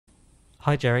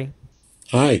Hi, Jerry.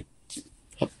 Hi.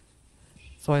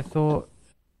 So I thought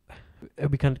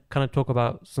we can kind of talk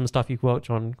about some stuff you've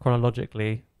worked on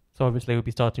chronologically. So obviously we'll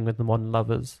be starting with The Modern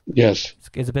Lovers. Yes,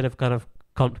 It's a bit of kind of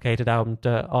complicated album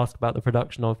to ask about the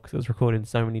production of because it was recorded in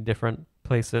so many different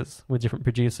places with different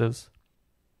producers.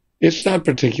 it's not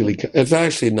particularly. It's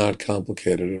actually not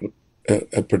complicated,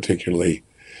 particularly.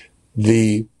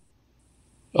 The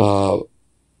uh,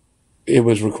 it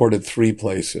was recorded three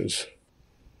places.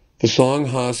 The song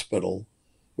 "Hospital,"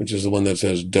 which is the one that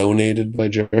says "donated" by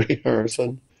Jerry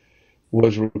Harrison,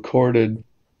 was recorded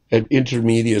at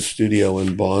Intermedia Studio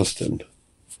in Boston,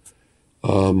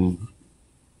 um,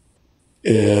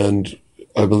 and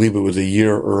I believe it was a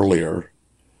year earlier,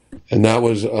 and that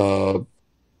was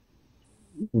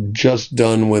just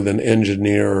done with an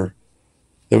engineer.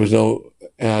 There was no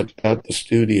at the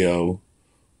studio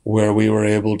where we were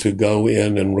able to go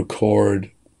in and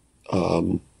record.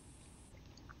 Um,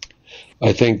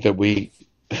 I think that we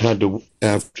had to,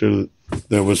 after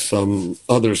there was some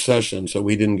other session, so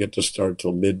we didn't get to start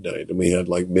till midnight, and we had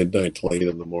like midnight till 8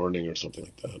 in the morning or something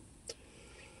like that.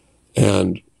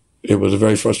 And it was a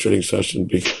very frustrating session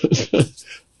because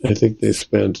I think they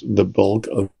spent the bulk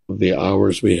of the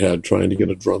hours we had trying to get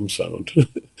a drum sound.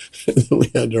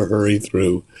 We had to hurry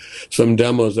through some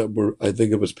demos that were, I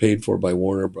think it was paid for by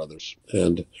Warner Brothers.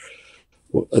 And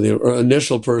the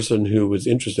initial person who was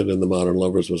interested in the Modern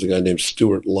Lovers was a guy named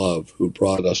Stuart Love, who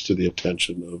brought us to the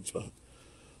attention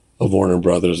of Warner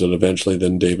Brothers, and eventually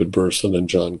then David Burson and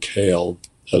John Cale,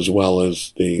 as well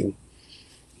as the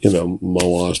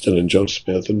Mo Austin and Joe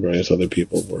Smith and various other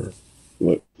people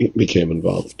became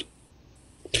involved.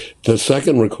 The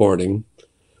second recording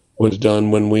was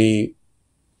done when we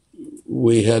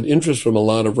had interest from a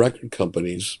lot of record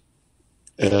companies,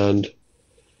 and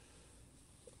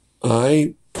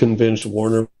I convinced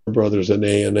Warner Brothers and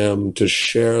A&M to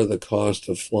share the cost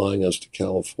of flying us to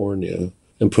California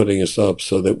and putting us up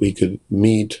so that we could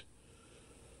meet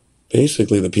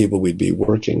basically the people we'd be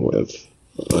working with.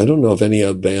 I don't know if any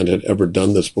other band had ever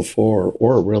done this before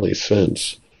or really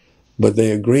since, but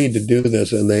they agreed to do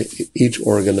this, and they each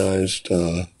organized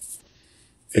a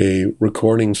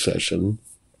recording session.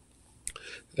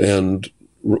 And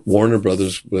Warner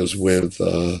Brothers was with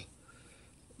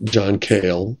John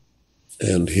Cale,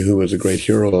 and who was a great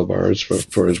hero of ours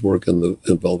for his work in the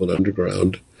Velvet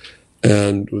Underground.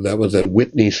 And that was at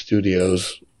Whitney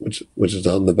Studios, which is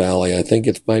on the Valley. I think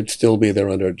it might still be there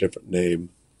under a different name.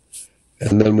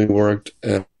 And then we worked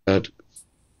at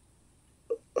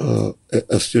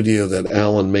a studio that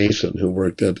Alan Mason, who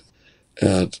worked at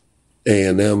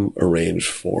A&M,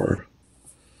 arranged for.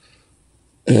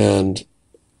 And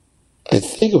I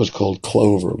think it was called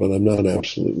Clover, but I'm not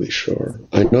absolutely sure.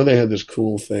 I know they had this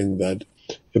cool thing that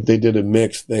if they did a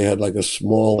mix, they had like a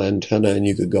small antenna, and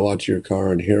you could go out to your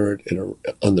car and hear it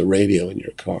on the radio in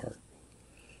your car.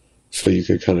 So you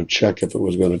could kind of check if it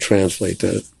was going to translate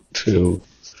to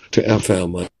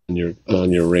FM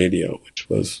on your radio, which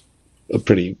was a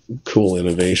pretty cool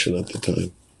innovation at the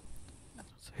time.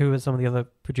 So who were some of the other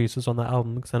producers on that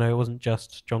album? Because I know it wasn't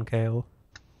just John Cale.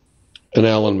 And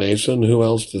Alan Mason, who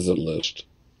else does it list?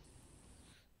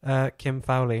 Kim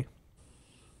Fowley.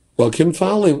 Well, Kim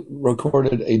Fowley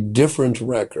recorded a different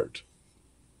record.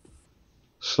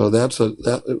 So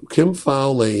Kim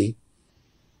Fowley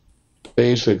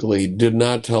basically did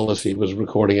not tell us he was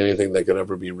recording anything that could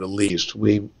ever be released.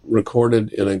 We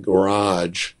recorded in a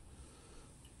garage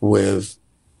with,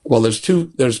 well, there's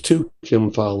two Kim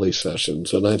Fowley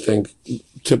sessions, and I think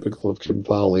typical of Kim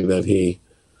Fowley that he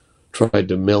tried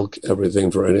to milk everything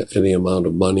for any amount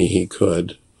of money he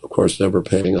could, of course never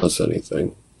paying us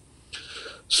anything.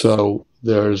 So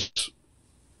there's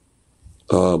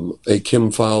a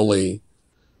Kim Fowley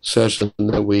session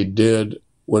that we did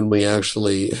when we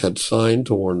actually had signed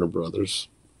to Warner Brothers,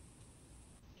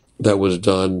 that was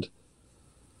done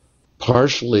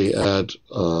partially at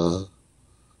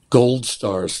Gold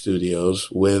Star Studios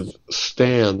with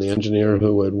Stan, the engineer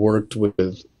who had worked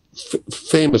with,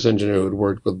 famous engineer who had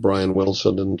worked with Brian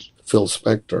Wilson and Phil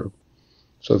Spector.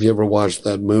 So if you ever watched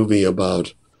that movie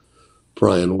about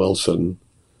Brian Wilson,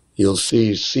 you'll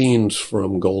see scenes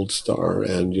from Gold Star,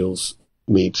 and you'll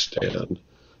meet Stan.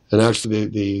 And actually,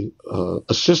 the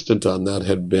assistant on that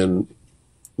had been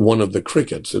one of the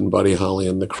Crickets in Buddy Holly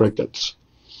and the Crickets.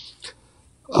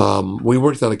 We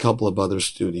worked at a couple of other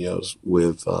studios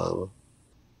with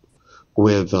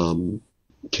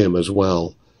Kim as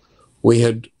well. We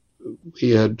had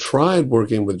tried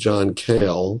working with John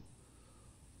Cale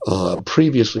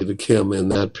previously to Kim in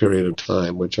that period of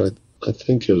time, which I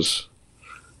think is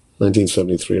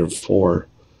 1973 or 4.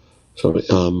 So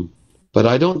But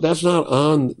I don't. That's not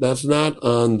on. That's not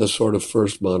on the sort of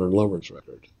first Modern Lovers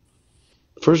record.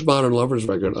 First Modern Lovers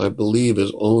record, I believe,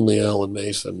 is only Alan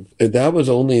Mason. And that was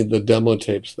only the demo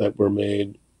tapes that were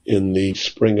made in the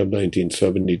spring of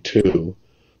 1972,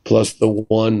 plus the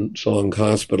one song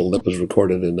Hospital that was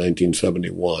recorded in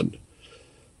 1971.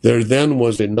 There then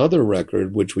was another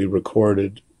record which we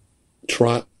recorded,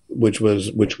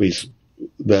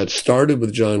 that started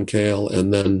with John Cale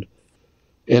and then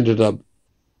ended up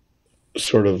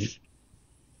sort of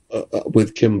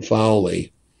with Kim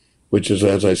Fowley, which is,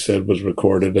 as I said, was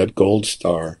recorded at Gold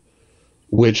Star,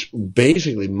 which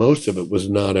basically most of it was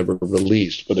not ever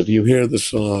released. But if you hear the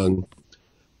song,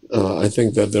 I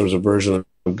think that there was a version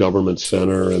of Government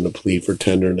Center and A Plea for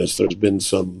Tenderness. There's been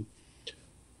some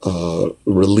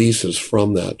releases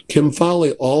from that. Kim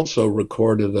Fowley also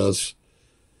recorded us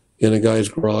in a guy's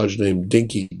garage named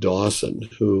Dinky Dawson,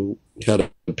 who had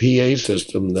a PA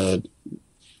system that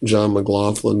John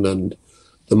McLaughlin and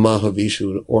the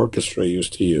Mahavishnu Orchestra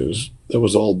used to use. It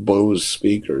was all Bose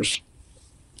speakers.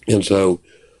 And so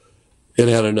it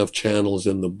had enough channels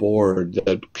in the board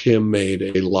that Kim made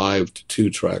a live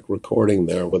 2-track recording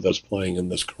there with us playing in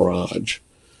this garage,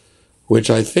 which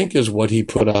I think is what he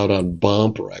put out on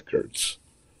Bomp Records.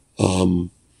 Then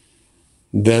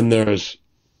there's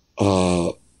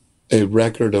a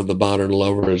record of the Modern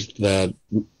Lovers that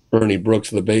Ernie Brooks,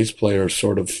 the bass player,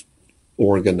 sort of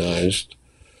organized,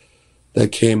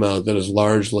 that came out, that is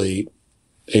largely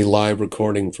a live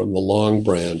recording from the Long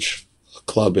Branch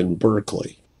Club in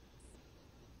Berkeley,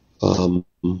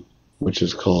 which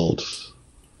is called,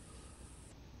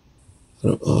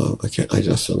 I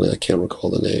can't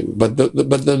recall the name. But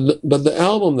the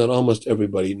album that almost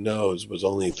everybody knows was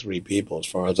only 3 people, as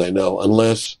far as I know,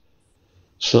 unless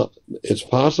it's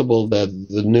possible that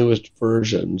the newest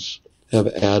versions have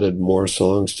added more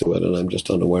songs to it, and I'm just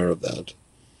unaware of that.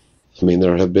 I mean,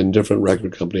 there have been different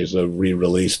record companies that have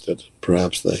re-released it.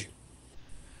 Perhaps they.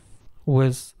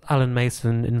 Was Alan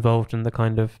Mason involved in the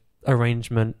kind of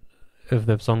arrangement of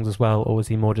the songs as well, or was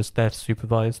he more just there to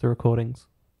supervise the recordings?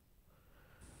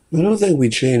 I don't think we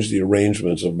changed the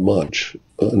arrangements of much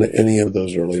on any of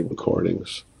those early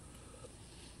recordings,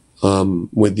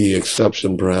 with the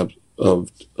exception perhaps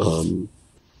of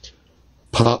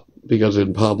because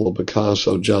in Pablo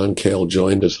Picasso, John Cale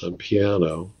joined us on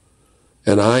piano.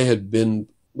 And I had been,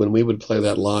 when we would play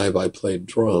that live, I played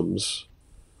drums.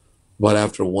 But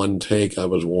after one take, I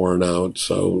was worn out.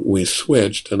 So we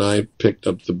switched, and I picked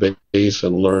up the bass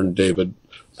and learned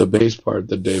the bass part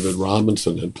that David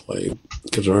Robinson had played,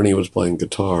 because Ernie was playing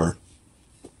guitar.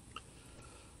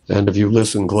 And if you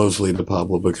listen closely to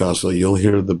Pablo Picasso, you'll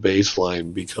hear the bass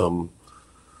line become,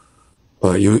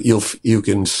 you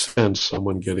can sense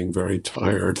someone getting very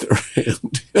tired, their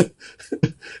hand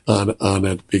on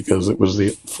it, because it was the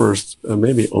first and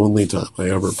maybe only time I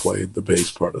ever played the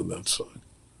bass part of that song.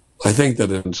 I think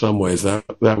that in some ways that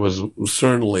was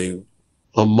certainly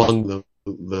among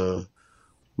the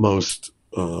most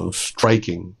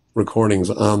striking recordings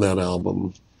on that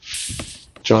album.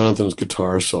 Jonathan's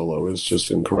guitar solo is just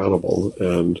incredible,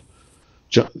 and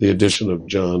the addition of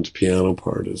John's piano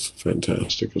part is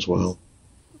fantastic as well.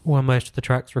 Were most of the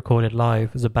tracks recorded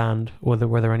live as a band, or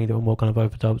were there any that were more kind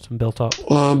of overdubbed and built up?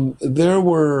 There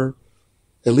were,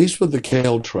 at least with the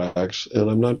Cale tracks,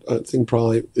 and I think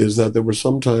probably is that there were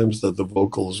sometimes that the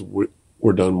vocals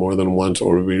were done more than once,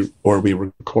 or we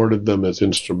recorded them as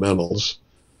instrumentals,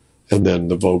 and then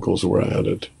the vocals were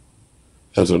added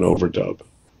as an overdub.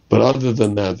 But other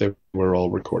than that, they were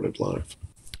all recorded live.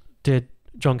 Did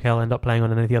John Cale end up playing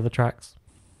on any of the other tracks?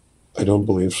 I don't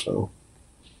believe so.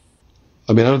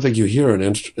 I mean, I don't think you hear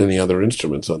any other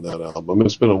instruments on that album.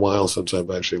 It's been a while since I've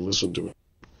actually listened to it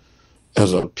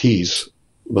as a piece,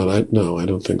 but I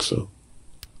don't think so.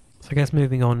 So I guess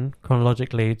moving on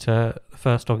chronologically to the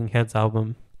first Talking Heads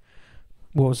album,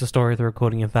 what was the story of the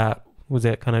recording of that? Was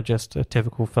it kind of just a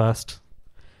typical first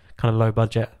kind of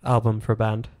low-budget album for a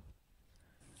band?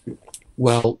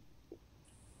 Well,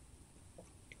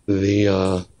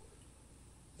 this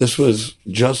was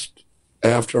just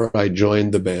after I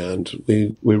joined the band.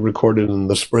 We recorded in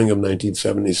the spring of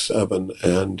 1977,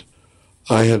 and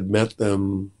I had met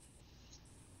them,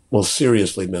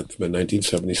 seriously met them in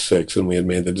 1976, and we had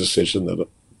made the decision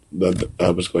that I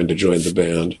was going to join the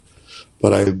band.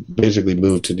 But I basically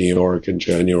moved to New York in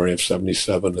January of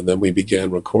 77, and then we began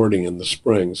recording in the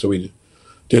spring. So we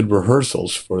did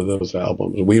rehearsals for those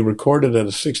albums. We recorded at a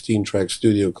 16-track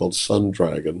studio called Sun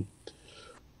Dragon.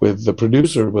 With the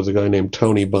producer was a guy named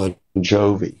Tony Bon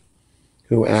Jovi,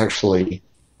 who actually,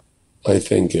 I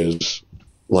think, is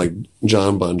like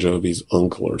John Bon Jovi's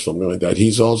uncle or something like that.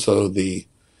 He's also the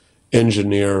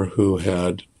engineer who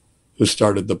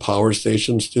started the Power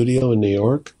Station studio in New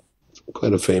York,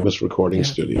 quite a famous recording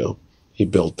studio. He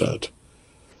built that.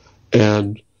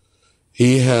 And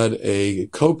he had a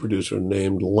co-producer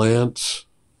named Lance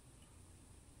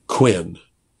Quinn,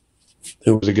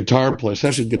 who was a guitar player,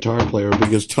 especially a guitar player,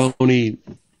 because Tony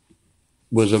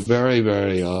was a very,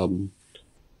 very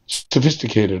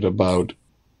sophisticated about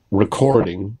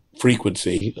recording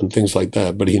frequency and things like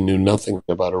that, but he knew nothing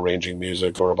about arranging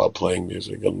music or about playing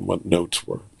music and what notes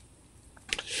were.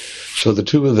 So the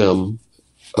two of them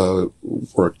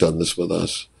worked on this with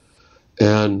us,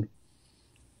 and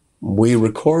we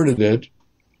recorded it,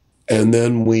 and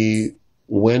then we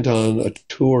went on a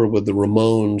tour with the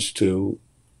Ramones to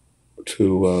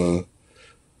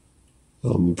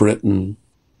Britain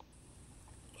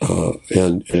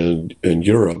and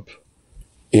Europe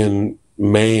in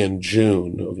May and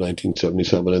June of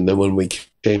 1977. And then when we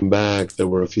came back, there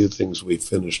were a few things we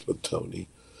finished with Tony.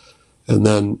 And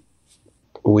then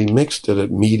we mixed it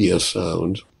at Media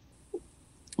Sound,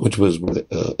 which was with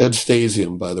Ed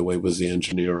Stasium, by the way, was the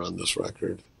engineer on this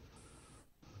record.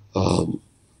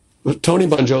 But Tony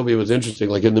Bon Jovi was interesting.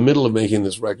 Like, in the middle of making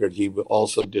this record, he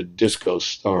also did Disco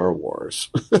Star Wars.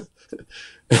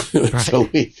 Right. So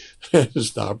we had to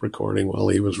stop recording while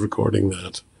he was recording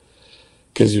that,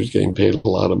 because he was getting paid a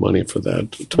lot of money for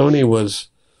that. Tony was,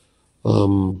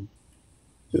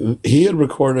 he had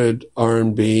recorded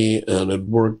R&B and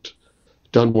had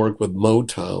done work with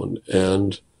Motown,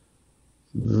 and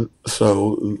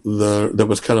so there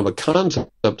was kind of a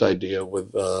concept idea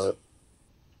with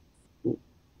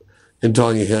in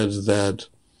Talking Heads that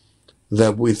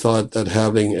we thought that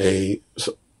having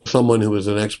someone who was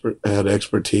had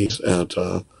expertise at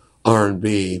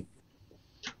R&B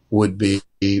would be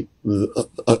a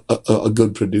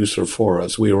good producer for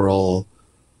us. We were all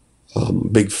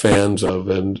big fans of,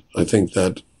 and I think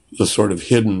that the sort of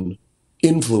hidden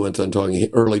influence on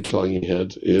early Talking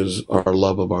Heads is our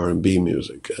love of R&B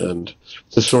music, and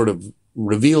this sort of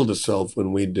revealed itself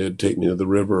when we did Take Me to the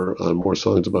River on More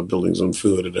Songs About Buildings and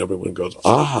Food, and everyone goes,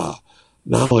 now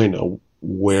I know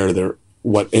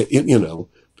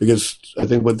because I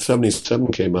think when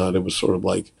 77 came out, it was sort of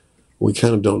like, we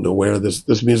kind of don't know where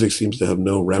this music seems to have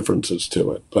no references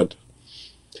to it, but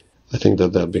I think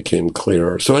that became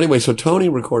clearer. So anyway, so Tony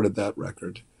recorded that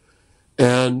record,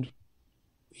 and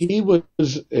he was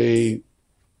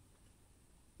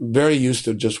very used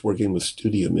to just working with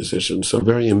studio musicians, so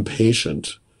very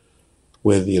impatient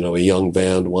with, a young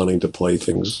band wanting to play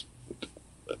things,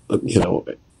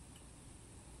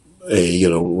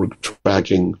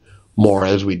 tracking more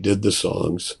as we did the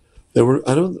songs.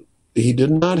 He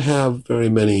did not have very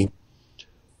many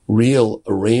real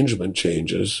arrangement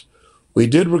changes. We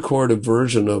did record a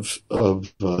version of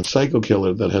Psycho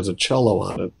Killer that has a cello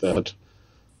on it that,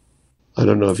 I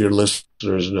don't know if your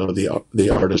listeners know the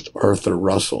artist Arthur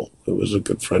Russell, who was a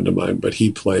good friend of mine, but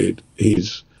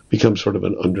he's become sort of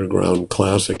an underground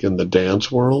classic in the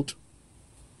dance world,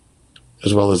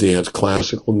 as well as he has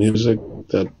classical music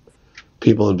that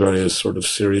people in various sort of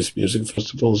serious music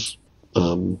festivals,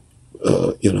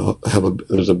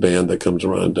 there's a band that comes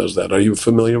around and does that. Are you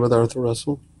familiar with Arthur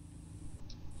Russell?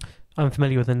 I'm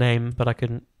familiar with the name, but I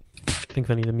couldn't think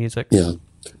of any of the music. Yeah.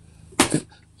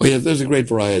 Well, yeah, there's a great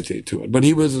variety to it. But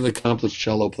he was an accomplished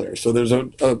cello player. So there's a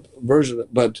version.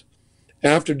 But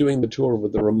after doing the tour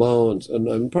with the Ramones,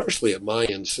 and partially at my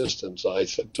insistence, I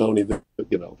said, Tony,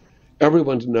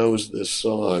 everyone knows this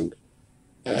song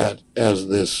as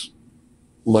this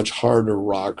much harder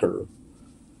rocker,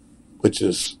 which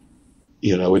is,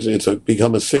 it's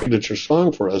become a signature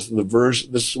song for us.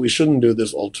 We shouldn't do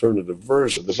this alternative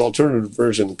version. This alternative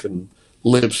version can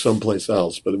live someplace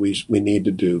else, but we need to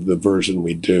do the version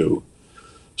we do.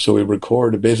 So we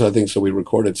recorded, we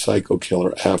recorded Psycho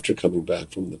Killer after coming back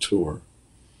from the tour.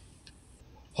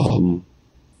 And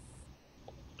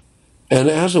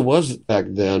as it was back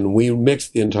then, we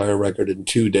mixed the entire record in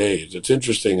 2 days. It's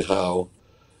interesting how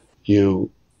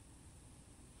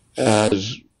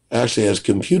as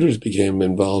computers became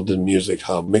involved in music,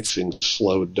 how mixing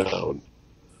slowed down,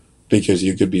 because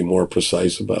you could be more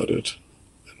precise about it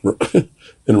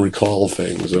and recall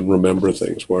things and remember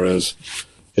things, whereas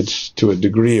it's, to a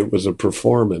degree, it was a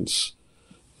performance.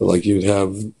 Like, you'd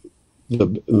have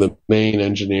the main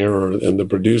engineer and the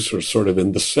producer sort of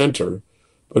in the center,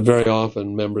 but very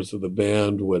often members of the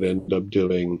band would end up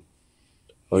doing,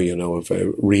 if a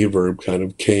reverb kind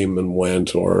of came and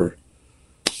went, or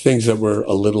things that were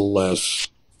a little less,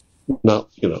 not,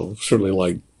 certainly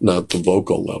like not the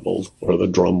vocal level or the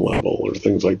drum level or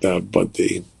things like that, but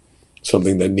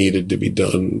something that needed to be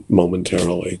done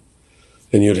momentarily.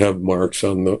 And you'd have marks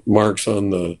on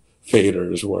the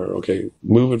faders where, okay,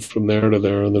 move it from there to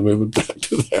there and then move it back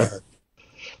to there.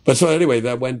 But so anyway,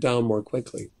 that went down more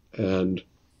quickly. And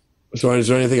so is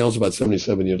there anything else about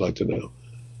 77 you'd like to know?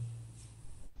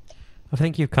 I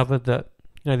think you've covered that,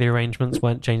 the arrangements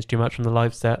weren't changed too much from the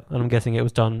live set, and I'm guessing it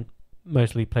was done,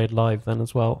 mostly played live then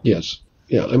as well. Yes.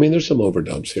 Yeah, I mean, there's some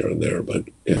overdubs here and there, but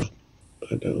yeah.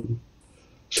 But,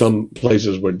 some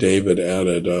places where David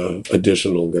added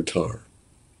additional guitar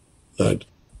that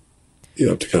you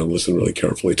have to kind of listen really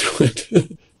carefully to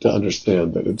it to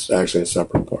understand that it's actually a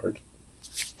separate part.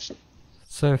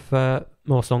 So for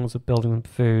more songs of Building and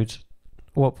Food,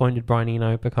 at what point did Brian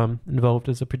Eno become involved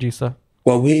as a producer?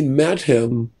 Well, we met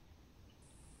him.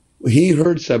 He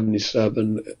heard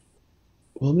 77.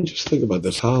 Well, let me just think about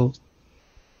this. How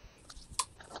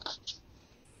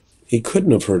he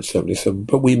couldn't have heard 77,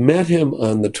 but we met him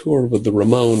on the tour with the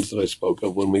Ramones that I spoke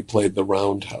of when we played the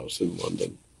Roundhouse in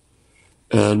London.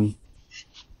 And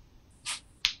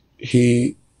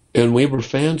we were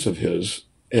fans of his,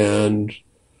 and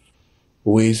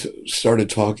we started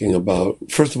talking about,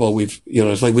 first of all, it's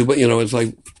like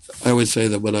I always say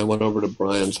that when I went over to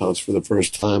Brian's house for the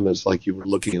first time, it's like you were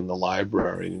looking in the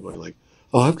library and you're going like,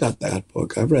 oh, I've got that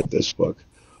book. I've read this book.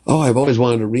 Oh, I've always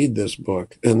wanted to read this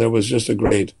book. And there was just a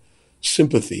great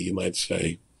sympathy, you might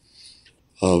say,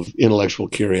 of intellectual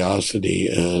curiosity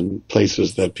and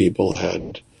places that people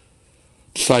had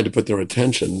decided to put their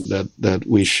attention that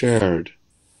we shared.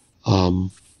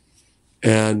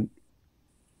 And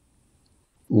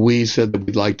we said that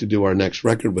we'd like to do our next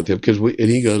record with him and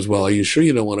he goes, well, are you sure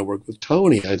you don't want to work with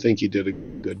Tony? I think you did a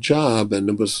good job. And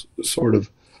it was sort of,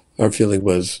 our feeling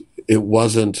was, he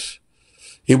wasn't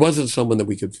someone that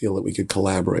we could feel that we could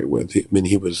collaborate with. He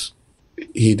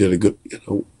did a good,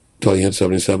 Tony had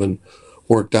 77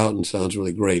 worked out and sounds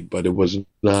really great, but it was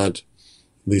not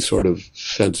the sort of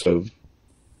sense of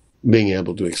being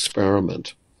able to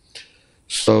experiment.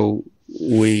 So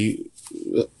we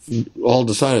all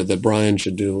decided that Brian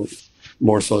should do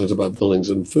more songs about buildings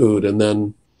and food. And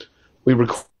then we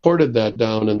recorded that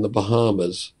down in the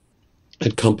Bahamas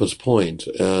at Compass Point.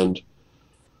 And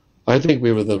I think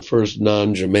we were the first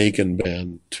non-Jamaican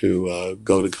band to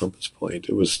go to Compass Point.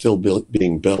 It was still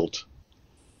being built.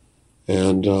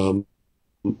 And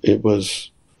it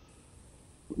was...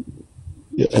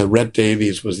 Rhett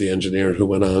Davies was the engineer who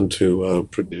went on to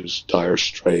produce Dire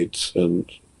Straits, and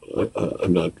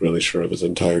I'm not really sure of his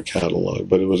entire catalog,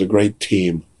 but it was a great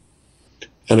team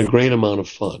and a great amount of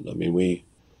fun. I mean,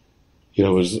 it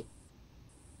was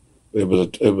a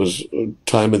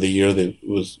time of the year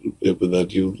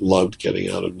that you loved getting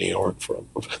out of New York from,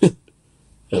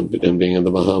 and being in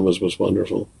the Bahamas was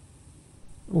wonderful.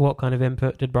 What kind of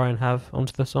input did Brian have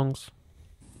onto the songs?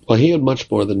 Well, he had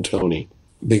much more than Tony,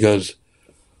 because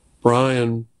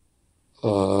Brian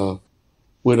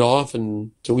would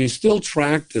often, so we still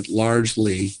tracked it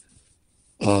largely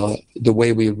the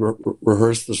way we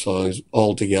rehearsed the songs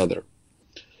all together.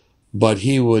 But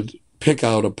he would pick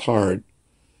out a part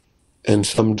and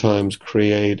sometimes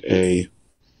create an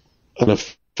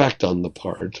effect on the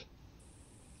part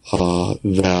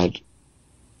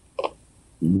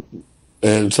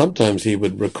and sometimes he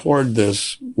would record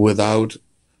this without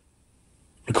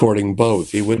recording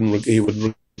both. He would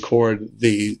record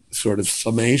the sort of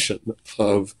summation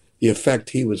of the effect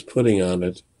he was putting on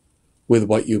it with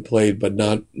what you played, but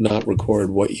not record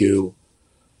what you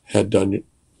had done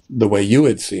the way you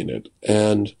had seen it.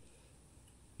 And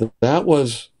that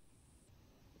was,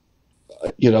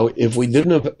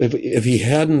 if he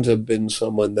hadn't have been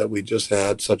someone that we just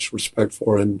had such respect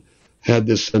for and had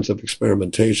this sense of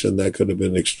experimentation, that could have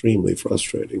been extremely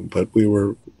frustrating, but we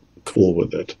were cool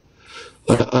with it.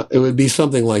 It would be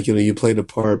something like, you played a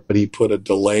part, but he put a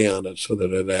delay on it so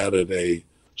that it added a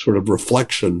sort of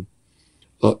reflection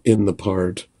in the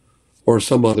part, or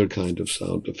some other kind of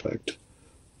sound effect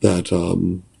that,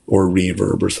 or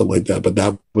reverb or something like that. But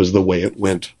that was the way it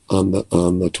went on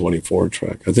the 24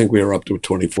 track. I think we were up to a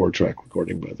 24 track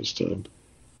recording by this time.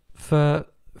 For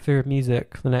Fear of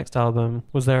Music, the next album,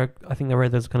 I think there were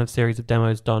those kind of series of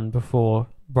demos done before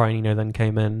Brian Eno then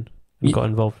came in and got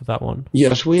involved with that one.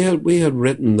 Yes, we had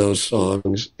written those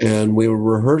songs, and we were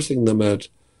rehearsing them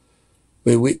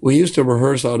we used to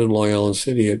rehearse out in Long Island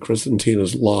City at Chris and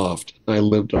Tina's loft. I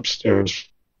lived upstairs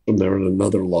from there in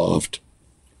another loft.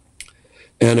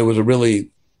 And it was it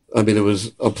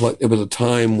was a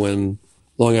time when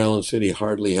Long Island City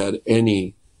hardly had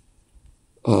any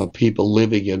people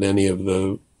living in any of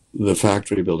the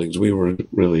factory buildings. We were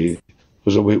really...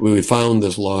 We found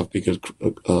this loft because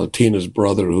Tina's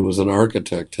brother, who was an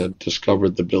architect, had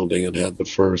discovered the building and had the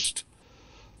first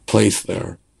place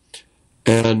there.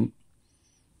 And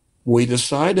we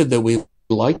decided that we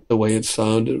liked the way it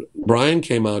sounded. Brian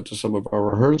came out to some of our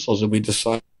rehearsals, and we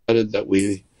decided that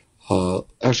we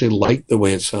actually liked the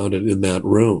way it sounded in that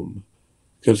room.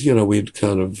 Because, we'd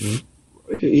kind of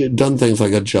done things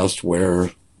like adjust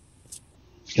where,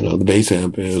 the bass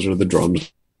amp is or the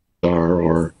drums are,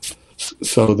 or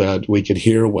so that we could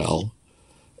hear well.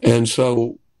 And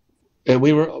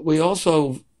we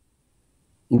also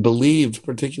believed,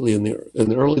 particularly in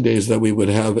the early days, that we would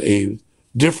have a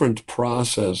different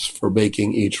process for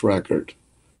making each record.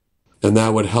 And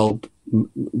that would help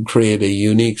create a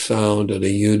unique sound and a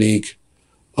unique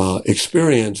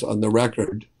experience on the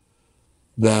record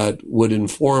that would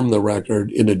inform the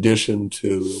record in addition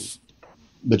to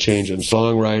the change in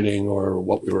songwriting or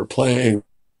what we were playing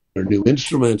or new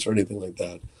instruments or anything like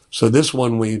that. So this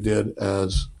one we did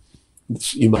as,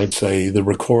 you might say, the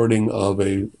recording of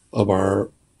our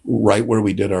right where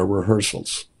we did our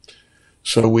rehearsals.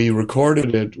 So we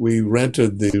recorded it. We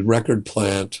rented the record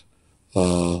plant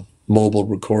mobile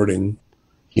recording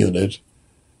unit,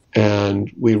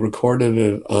 and we recorded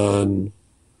it on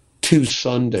 2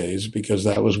 Sundays because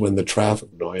that was when the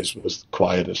traffic noise was the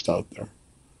quietest out there.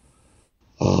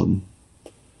 I'm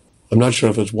not sure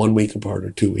if it's 1 week apart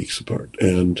or 2 weeks apart,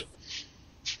 and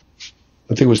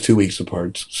I think it was 2 weeks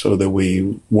apart, so that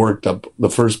we worked up the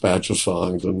first batch of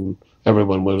songs and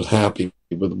everyone was happy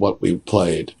with what we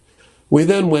played. We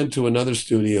then went to another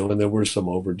studio and there were some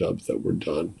overdubs that were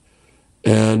done.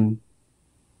 And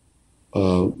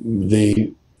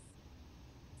it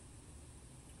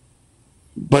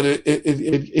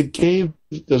gave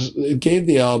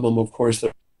the album, of course,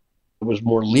 there was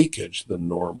more leakage than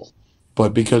normal.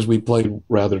 But because we played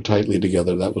rather tightly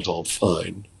together, that was all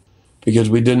fine.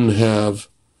 Because we didn't have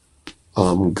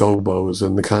gobos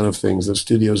and the kind of things that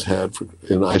studios had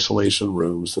in isolation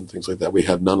rooms and things like that. We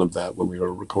had none of that when we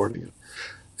were recording it.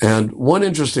 And one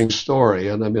interesting story,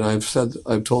 and I mean, I've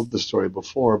told this story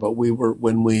before, but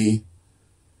when we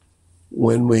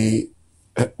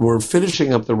were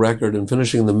finishing up the record and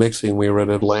finishing the mixing, we were at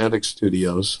Atlantic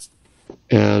Studios,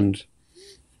 and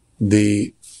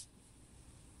we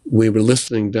were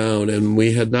listening down, and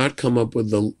we had not come up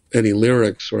with any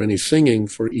lyrics or any singing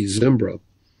for E Zimbra.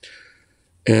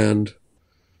 And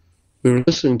we were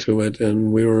listening to it,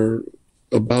 and we were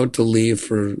about to leave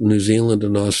for New Zealand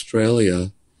and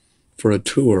Australia for a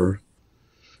tour,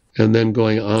 and then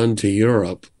going on to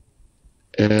Europe.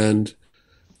 And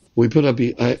we put up,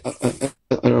 I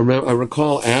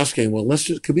recall asking, well,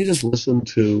 could we just listen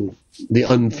to the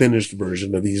unfinished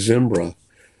version of E Zimbra?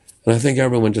 And I think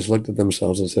everyone just looked at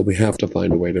themselves and said, we have to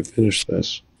find a way to finish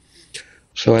this.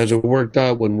 So as it worked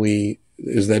out,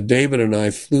 is that David and I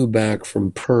flew back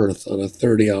from Perth on a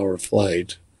 30-hour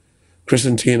flight. Chris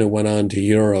and Tina went on to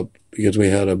Europe because we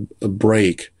had a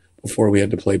break before we had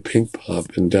to play Pink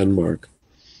Pop in Denmark.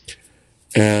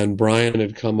 And Brian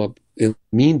had come up, in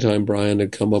the meantime,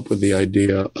 with the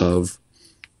idea of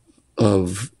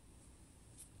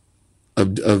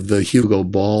the Hugo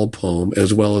Ball poem,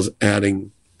 as well as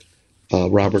adding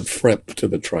Robert Fripp to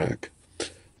the track.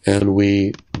 And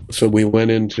we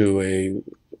went into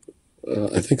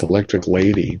I think Electric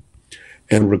Lady,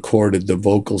 and recorded the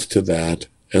vocals to that,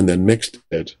 and then mixed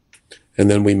it, and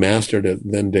then we mastered it.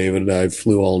 And then David and I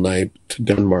flew all night to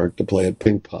Denmark to play at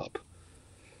Pink Pop.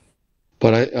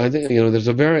 But I think it's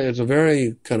a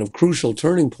very kind of crucial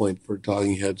turning point for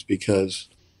Talking Heads, because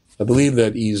I believe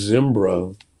that E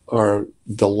Zimbra, our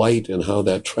delight in how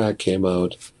that track came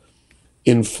out,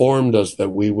 informed us that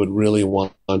we would really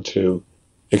want to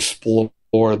explore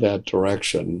that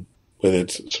direction with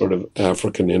its sort of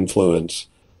African influence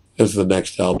as the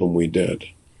next album we did.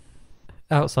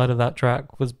 Outside of that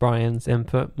track, was Brian's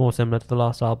input more similar to the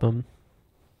last album?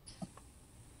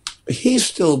 He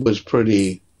still would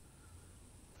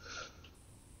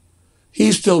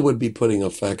be putting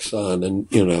effects on, and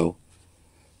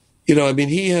I mean,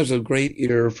 he has a great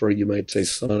ear for, you might say,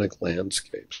 sonic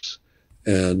landscapes,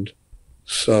 and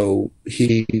so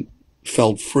he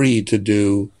felt free to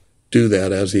do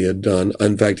that as he had done.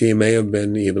 In fact, he may have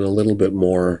been even a little bit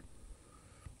more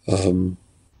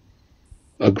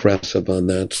aggressive on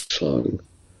that song.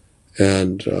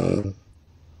 And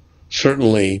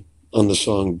certainly on the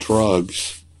song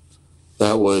Drugs,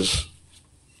 that was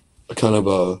a kind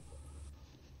of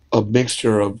a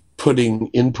mixture of putting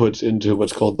inputs into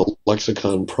what's called the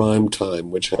lexicon prime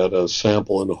time, which had a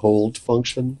sample and hold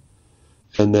function,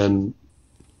 and then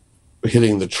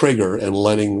hitting the trigger and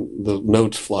letting the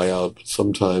notes fly out,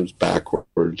 sometimes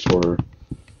backwards,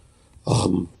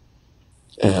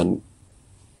 and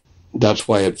that's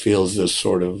why it feels this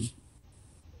sort of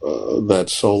that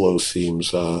solo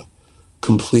seems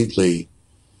completely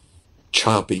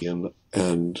choppy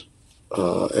and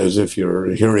as if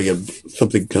you're hearing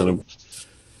something kind of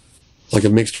like a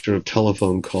mixture of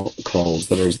telephone calls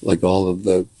that are like all of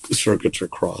the circuits are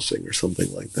crossing or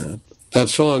something like that. That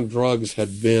song, Drugs,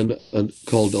 had been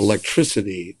called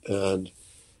Electricity, and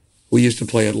we used to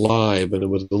play it live, and it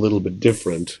was a little bit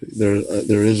different. There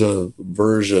is a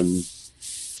version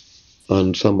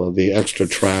on some of the extra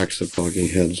tracks of Talking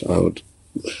Heads out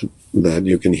that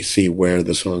you can see where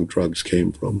the song Drugs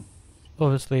came from.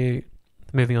 Obviously,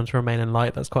 moving on to Remain in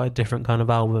Light, that's quite a different kind of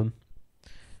album.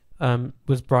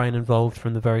 Was Brian involved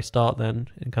from the very start then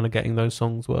in kind of getting those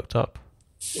songs worked up?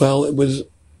 Well, it was.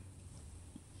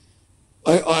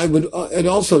 I'd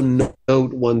also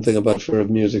note one thing about Fear of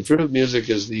Music. Fear of Music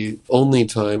is the only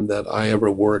time that I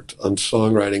ever worked on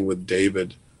songwriting with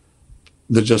David,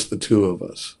 just the two of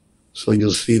us. So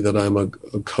you'll see that I'm a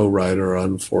co-writer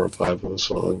on 4 or 5 of the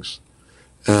songs,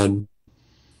 and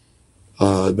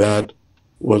that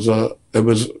was it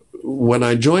was when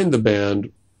I joined the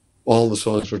band. All the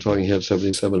songs for Talking Heads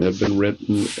 77 had been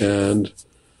written, and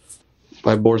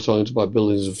by More Songs About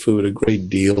Billions of Food, a great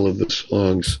deal of the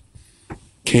songs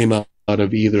came out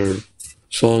of either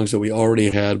songs that we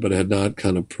already had but had not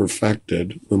kind of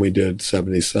perfected when we did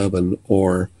 77,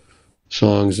 or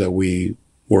songs that we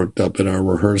worked up in our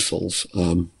rehearsals.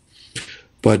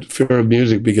 But Fear of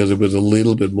Music, because it was a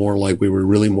little bit more like we were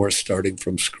really more starting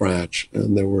from scratch,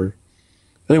 and there were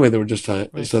just time.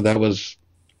 Right. So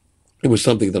it was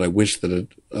something that I wish that it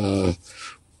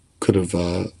could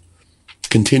have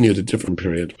continued at different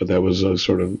periods, but that was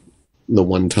sort of the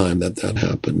one time that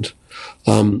happened.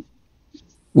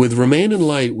 With Remain in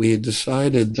Light, we had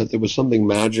decided that there was something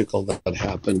magical that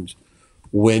happened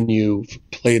when you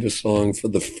played a song for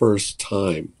the first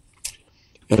time,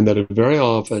 and that it very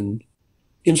often,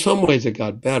 in some ways it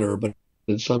got better, but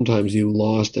sometimes you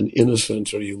lost an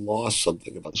innocence or you lost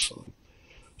something about the song.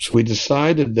 So we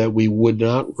decided that we would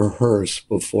not rehearse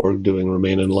before doing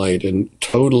Remain in Light and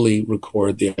totally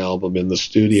record the album in the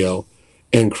studio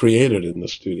and create it in the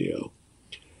studio.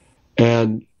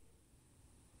 And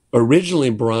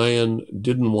originally Brian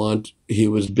he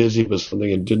was busy with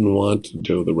something and didn't want to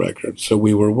do the record. So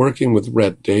we were working with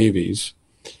Rhett Davies,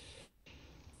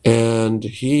 and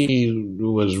he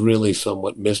was really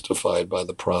somewhat mystified by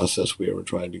the process we were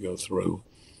trying to go through.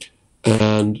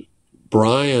 And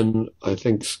Brian, I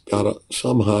think,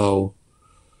 somehow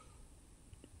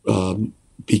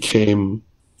became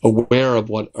aware of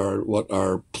what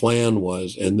our plan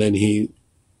was, and then he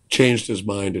changed his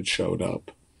mind and showed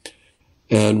up.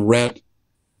 And Rhett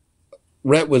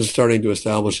was starting to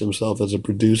establish himself as a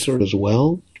producer as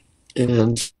well,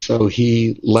 and so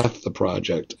he left the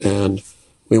project, and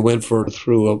we went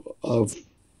through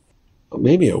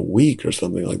maybe a week or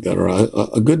something like that, or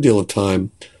a good deal of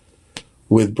time,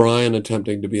 with Brian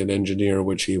attempting to be an engineer,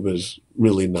 which he was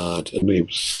really not, and he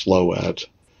was slow at.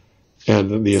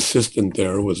 And the assistant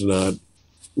there was not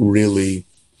really.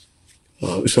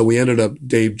 So we ended up,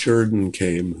 Dave Jordan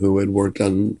came, who had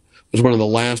was one of the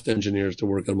last engineers to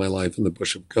work on My Life in the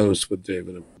Bush of Ghosts with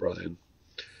David and Brian.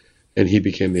 And he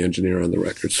became the engineer on the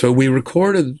record. So we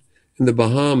recorded in the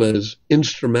Bahamas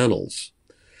instrumentals,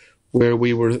 where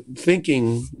we were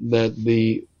thinking that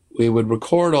we would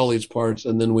record all these parts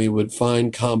and then we would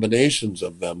find combinations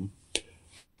of them.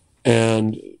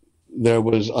 And there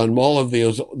was, on all of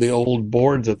the old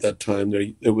boards at that time,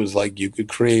 it was like you could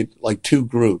create like 2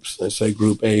 groups. Let's say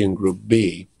Group A and Group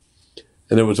B.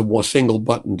 And there was a single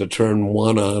button to turn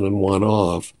one on and one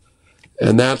off.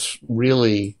 And that's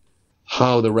really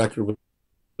how the record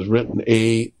was written,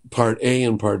 part A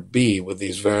and part B, with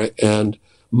these and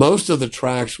most of the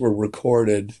tracks were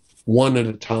recorded one at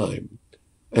a time.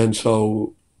 And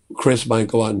so Chris might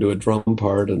go out and do a drum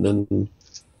part, and then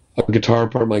a guitar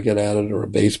part might get added, or a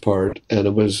bass part. And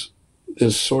it was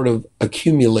this sort of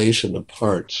accumulation of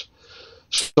parts.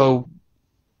 So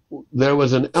there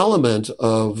was an element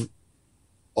of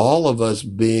all of us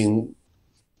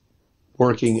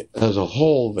working as a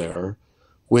whole there,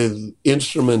 with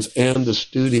instruments and the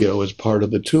studio as part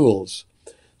of the tools.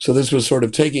 So this was sort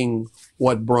of taking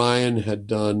what Brian had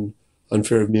done on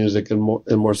Fear of Music and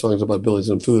more Songs About Billions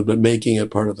and Food, but making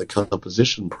it part of the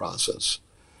composition process.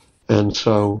 And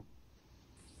so,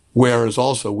 whereas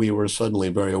also we were suddenly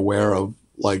very aware of,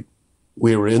 like,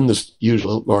 we were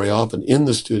very often in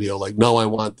the studio, like, no, I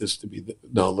want this to be,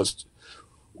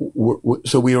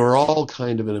 so we were all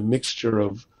kind of in a mixture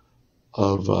of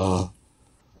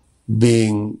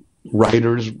being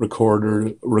writers,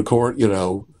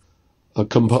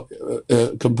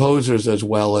 composers, as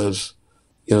well as,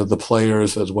 the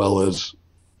players, as well as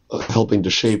helping to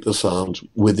shape the sounds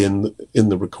in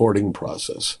the recording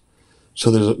process.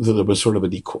 So there was sort of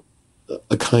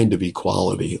a kind of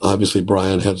equality. Obviously,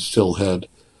 Brian still had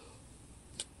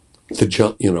a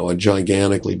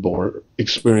gigantically more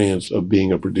experience of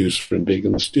being a producer and being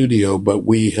in the studio, but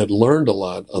we had learned a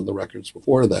lot on the records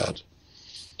before that,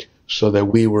 so that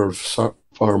we were far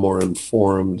more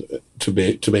informed to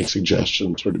make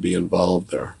suggestions or to be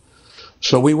involved there.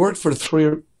 So we worked for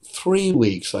three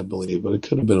weeks, I believe, but it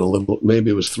could have been maybe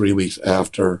it was 3 weeks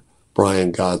after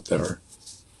Brian got there.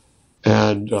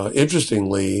 And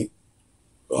interestingly,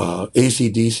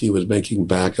 AC/DC was making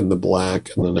Back in the Black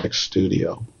in the next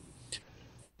studio.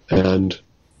 And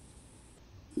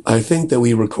I think that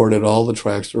we recorded all the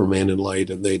tracks to Remain in Light,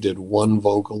 and they did one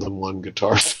vocal and one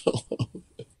guitar solo.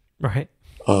 Right.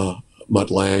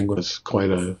 Mutt Lange was quite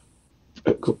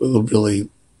really,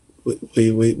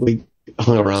 we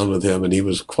hung around with him, and he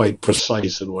was quite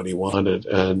precise in what he wanted.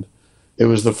 And it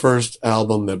was the first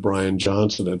album that Brian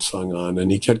Johnson had sung on,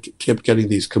 and he kept getting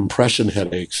these compression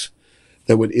headaches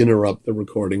that would interrupt the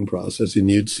recording process. And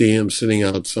you'd see him sitting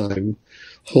outside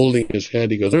holding his head.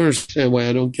 He goes, I don't understand why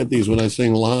I don't get these when I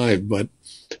sing live, but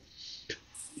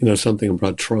something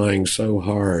about trying so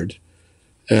hard.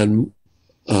 And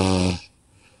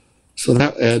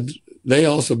they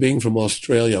also, being from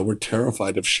Australia, were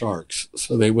terrified of sharks.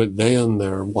 So they and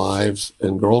their wives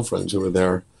and girlfriends who were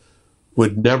there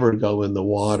would never go in the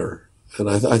water. And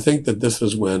I think that this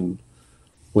is when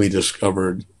we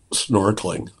discovered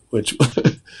snorkeling, which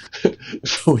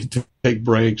so we take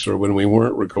breaks, or when we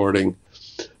weren't recording,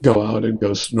 go out and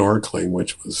go snorkeling,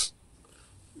 which was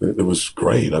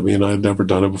great. I mean, I'd never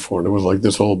done it before, and it was like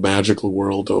this whole magical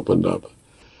world opened up.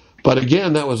 But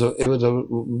again, it was a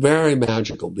very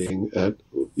magical being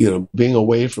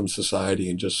away from society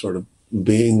and just sort of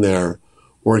being there,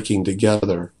 working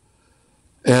together.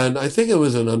 And I think it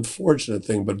was an unfortunate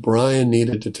thing, but Brian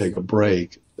needed to take a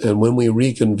break. And when we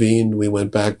reconvened, we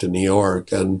went back to New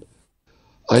York, and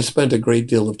I spent a great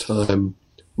deal of time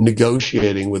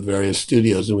negotiating with various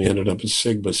studios, and we ended up at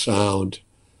Sigma Sound,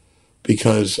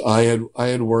 because I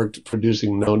had worked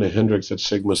producing Nona Hendryx at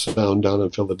Sigma Sound down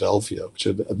in Philadelphia, which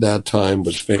at that time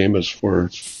was famous for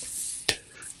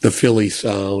the Philly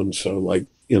sound. So like,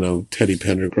 Teddy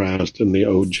Pendergrast and the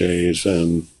OJs,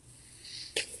 and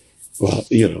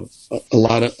a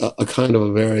lot of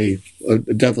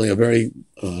definitely a very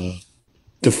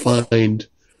defined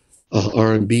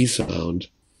R&B sound.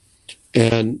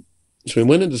 And so we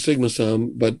went into Sigma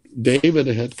Sound, but David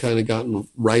had kind of gotten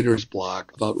writer's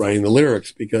block about writing the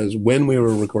lyrics, because when we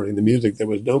were recording the music, there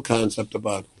was no concept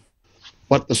about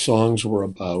what the songs were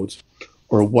about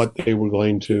or what they were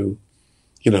going to,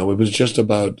 it was just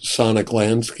about sonic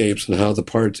landscapes and how the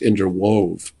parts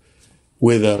interwove,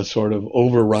 with a sort of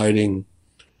overriding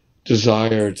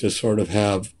desire to sort of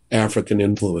have African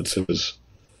influences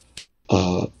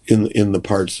in the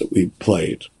parts that we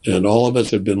played. And all of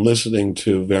us had been listening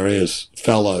to various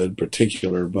Fela in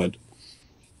particular, but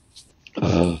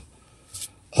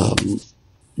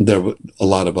there were a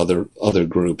lot of other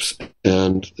groups,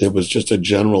 and it was just a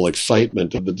general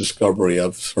excitement of the discovery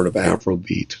of sort of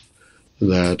Afrobeat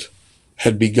that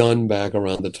had begun back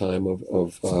around the time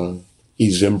of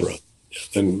E-Zimbra,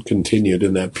 and continued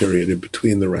in that period in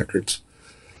between the records.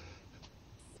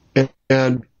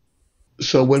 And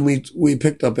so when we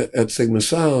picked up at Sigma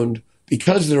Sound,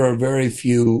 because there are very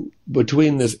few,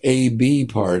 between this A-B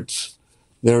parts,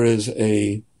 there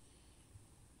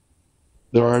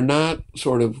are not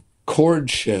sort of chord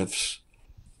shifts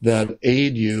that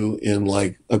aid you in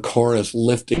like a chorus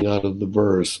lifting out of the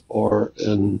verse,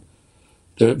 and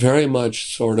they're very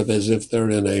much sort of as if they're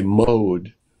in a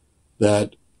mode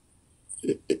that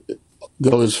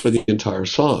goes for the entire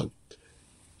song.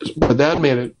 But that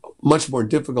made it much more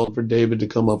difficult for David to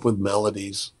come up with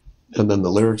melodies, and then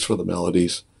the lyrics for the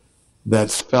melodies, that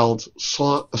felt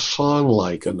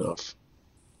song-like enough.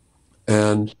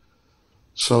 And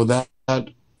so that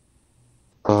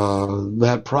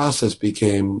process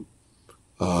became,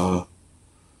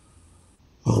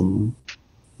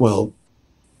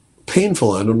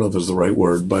 painful. I don't know if it's the right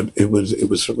word, but it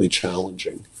was certainly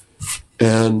challenging.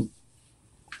 And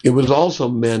it was also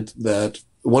meant that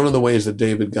one of the ways that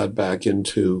David got back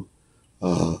into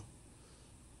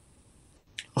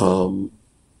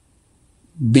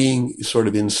being sort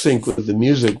of in sync with the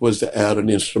music was to add in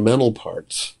instrumental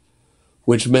parts,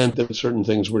 which meant that certain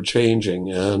things were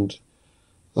changing. And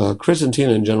Chris and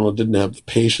Tina in general didn't have the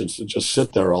patience to just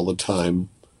sit there all the time.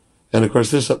 And of course,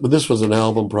 this was an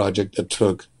album project that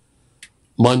took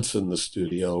months in the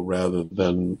studio, rather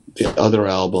than the other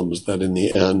albums that in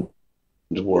the end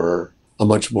were a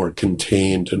much more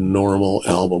contained and normal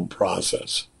album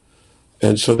process.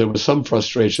 And so there was some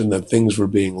frustration that things were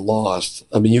being lost.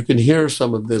 I mean, you can hear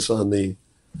some of this on the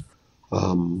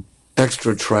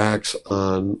extra tracks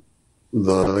on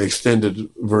the extended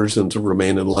versions of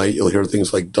Remain in Light. You'll hear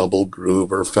things like Double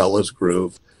Groove or Fella's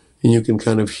Groove. And you can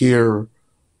kind of hear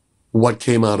what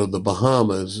came out of the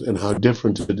Bahamas and how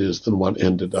different it is than what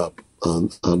ended up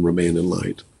on Remain in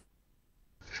Light.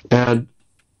 And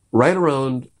right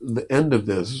around the end of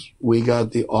this, we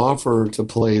got the offer to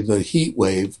play the Heat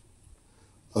Wave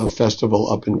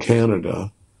festival up in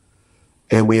Canada.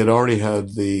 And we had already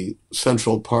had the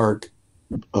Central Park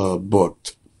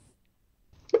booked.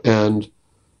 And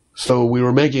so we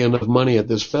were making enough money at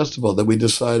this festival that we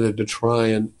decided to try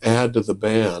and add to the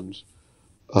band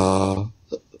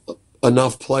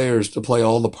enough players to play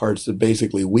all the parts that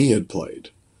basically we had played.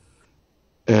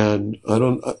 And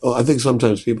I think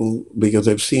sometimes people, because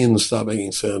they've seen Stop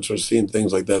Making Sense or seen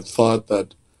things like that, thought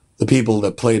that the people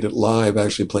that played it live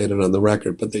actually played it on the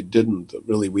record, but they didn't.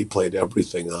 Really, we played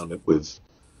everything on it with,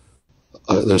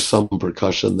 there's some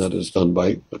percussion that is done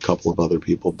by a couple of other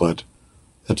people, but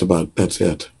that's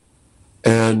it.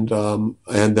 And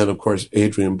then of course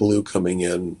Adrian Belew coming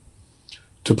in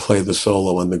to play the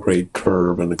solo on The Great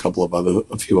Curve and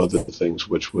a few other things,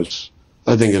 which was,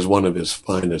 I think, is one of his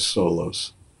finest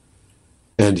solos.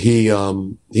 And he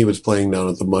was playing down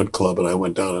at the Mud Club, and I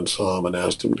went down and saw him and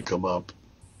asked him to come up.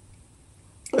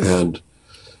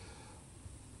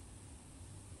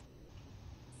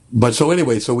 But so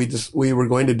anyway, so we were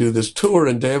going to do this tour,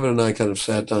 and David and I kind of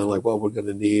sat down like, well, we're going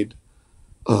to need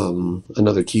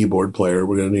another keyboard player,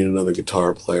 we're going to need another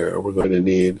guitar player, we're going to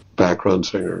need background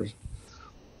singers,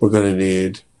 we're going to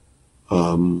need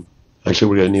we're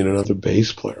going to need another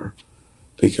bass player,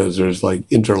 because there's like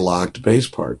interlocked bass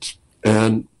parts.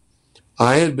 And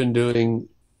I had been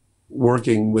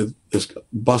working with this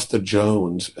Busta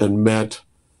Jones and met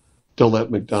Dillette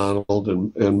McDonald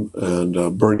and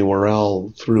Bernie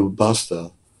Worrell through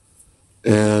Busta.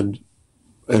 And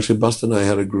actually, Busta and I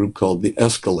had a group called the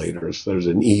Escalators. There's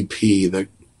an EP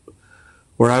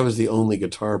where I was the only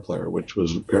guitar player, which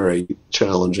was very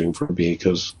challenging for me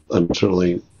because I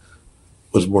certainly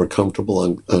was more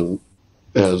comfortable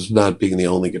as not being the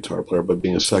only guitar player, but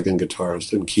being a second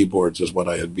guitarist, and keyboards is what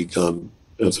I had begun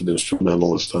as an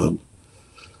instrumentalist on.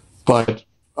 But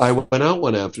I went out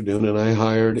one afternoon and I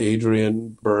hired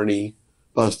Adrian, Bernie,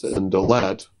 Busta, and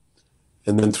Dillette.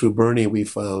 And then through Bernie, we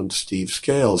found Steve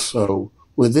Scales. So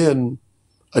within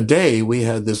a day, we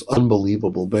had this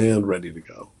unbelievable band ready to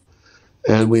go.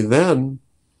 And we then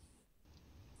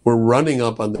were running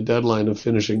up on the deadline of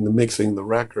mixing the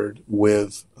record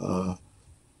with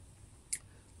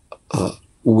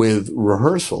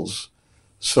rehearsals.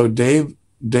 So David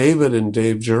and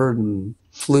Dave Jordan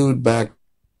flew back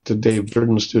to Dave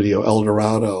Jordan's studio, El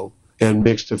Dorado, and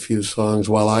mixed a few songs,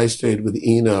 while I stayed with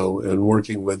Eno and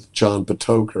working with John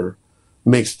Patoker,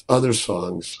 mixed other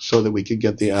songs so that we could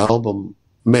get the album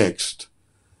mixed.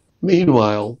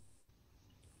 Meanwhile,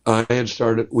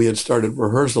 we had started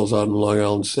rehearsals out in Long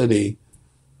Island City,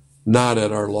 not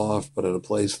at our loft, but at a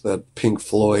place that Pink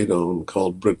Floyd owned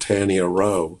called Britannia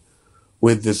Row,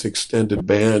 with this extended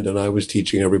band, and I was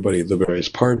teaching everybody the various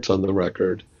parts on the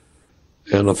record.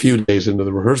 And a few days into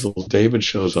the rehearsals, David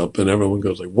shows up, and everyone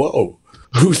goes like, "Whoa,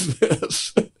 who's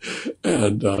this?"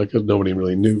 And because nobody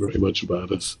really knew very much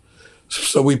about us,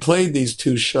 so we played these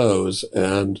two shows,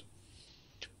 and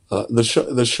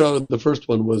the first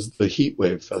one was the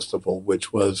Heatwave Festival,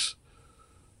 which was,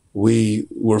 we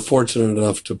were fortunate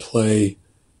enough to play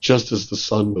just as the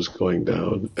sun was going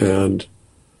down, and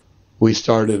we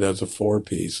started as a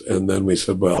 4-piece, and then we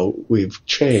said, well, we've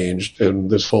changed,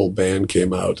 and this whole band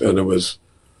came out, and it was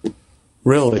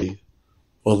really,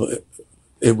 well,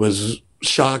 it was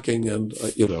shocking and,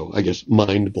 I guess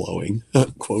mind-blowing,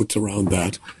 quotes around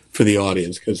that, for the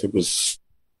audience, because it was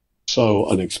so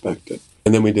unexpected.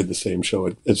 And then we did the same show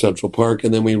at Central Park,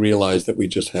 and then we realized that we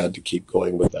just had to keep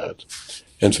going with that.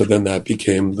 And so then that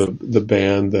became the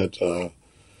band that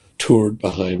toured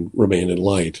behind Remain in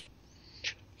Light.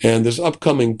 And this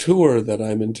upcoming tour that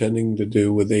I'm intending to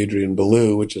do with Adrian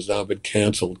Belew, which has now been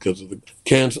canceled because of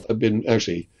I've been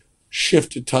actually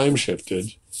time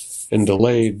shifted and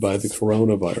delayed by the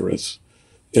coronavirus,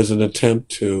 is an attempt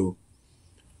to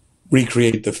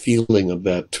recreate the feeling of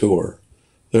that tour.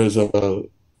 There's a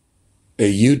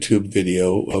YouTube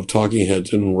video of Talking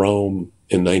Heads in Rome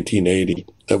in 1980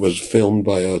 that was filmed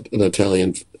by an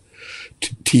Italian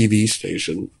TV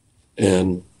station,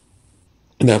 and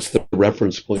that's the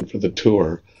reference point for the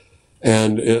tour.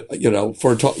 And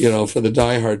for the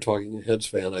diehard Talking Heads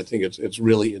fan, I think it's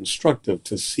really instructive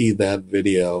to see that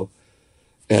video,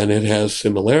 and it has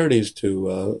similarities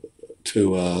to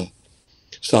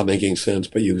stop making sense,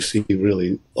 but you see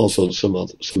really also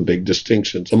some big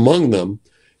distinctions. Among them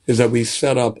is that we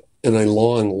set up in a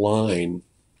long line,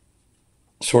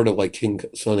 sort of like King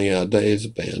Sunny Ade's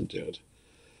band did.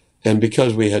 And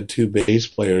because we had two bass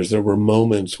players, there were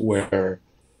moments where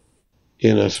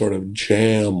in a sort of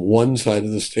jam, one side of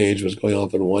the stage was going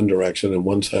off in one direction and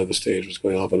one side of the stage was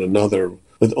going off in another,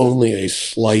 with only a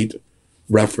slight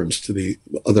reference to the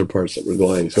other parts that were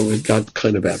going. So it got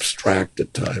kind of abstract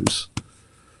at times.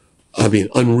 I mean,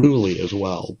 unruly as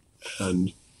well.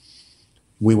 And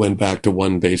we went back to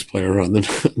one bass player on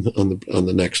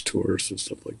the next tours and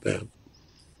stuff like that.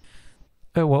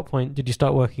 At what point did you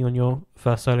start working on your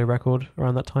first solo record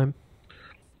around that time?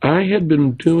 I had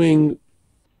been doing,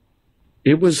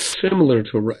 it was similar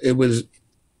to,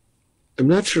 I'm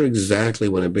not sure exactly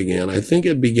when it began. I think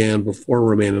it began before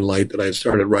Remain in Light, that I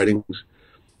started writing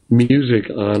music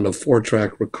on a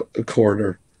 4-track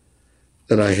recorder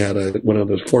that I had, one of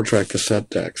those 4-track cassette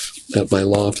decks at my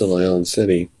loft in Island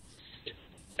City.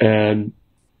 And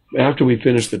after we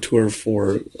finished the tour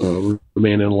for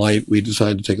Remain in Light, we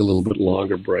decided to take a little bit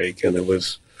longer break, and it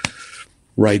was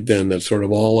right then that sort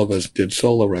of all of us did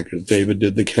solo records. David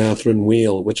did the Catherine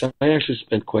Wheel, which I actually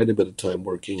spent quite a bit of time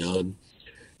working on,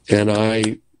 and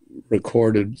I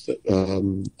recorded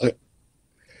at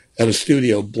a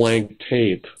studio blank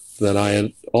tape that I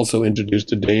had also introduced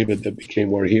to David, that became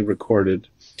where he recorded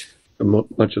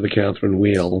much of the Catherine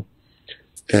Wheel.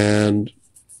 And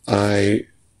I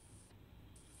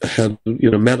had,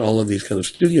 met all of these kind of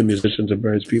studio musicians and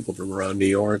various people from around New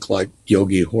York, like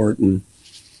Yogi Horton.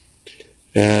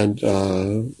 And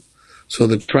so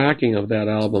the tracking of that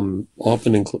album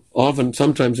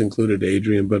sometimes included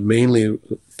Adrian, but mainly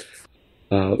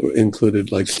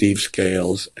included like Steve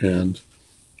Scales and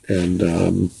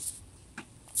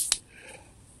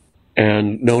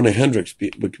Nona Hendrix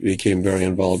became very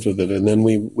involved with it. And then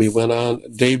we went on.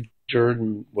 Dave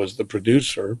Jordan was the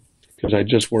producer, because I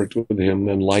just worked with him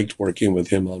and liked working with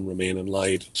him on Remain in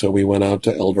Light. So we went out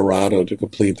to El Dorado to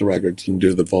complete the records and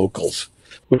do the vocals,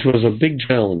 which was a big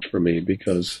challenge for me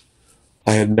because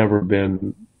I had never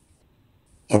been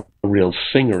a real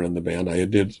singer in the band. I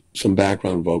did some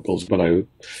background vocals, but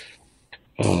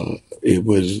it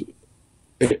was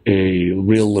a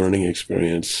real learning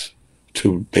experience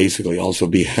to basically also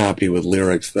be happy with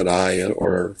lyrics that I,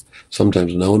 or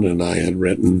sometimes Nona and I, had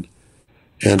written,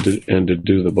 and to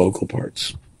do the vocal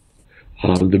parts.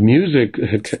 The music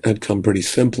had come pretty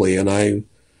simply, and I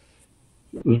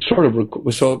sort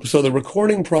of so the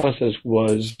recording process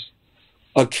was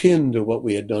akin to what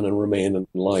we had done in Remain in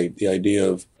Light. The idea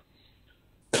of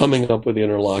coming up with the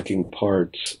interlocking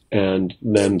parts and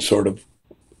then sort of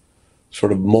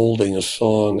molding a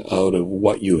song out of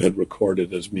what you had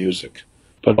recorded as music.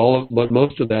 But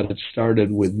most of that had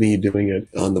started with me doing it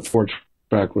on the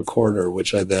 4-track recorder,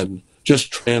 which I then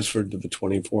just transferred to the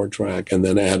 24-track, and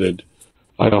then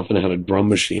I often had a drum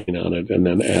machine on it, and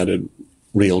then added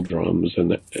real drums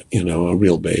and, a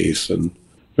real bass and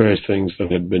various things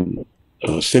that had been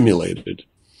simulated.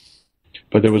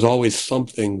 But there was always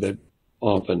something that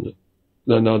often,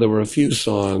 there were a few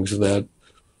songs that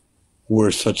were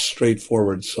such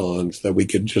straightforward songs that we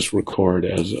could just record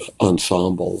as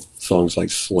ensemble, songs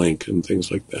like Slink and things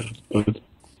like that. But,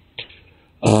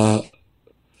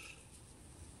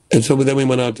 and so then we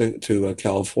went out to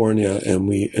California,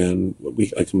 and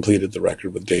I completed the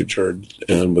record with Dave Jordan,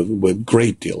 and with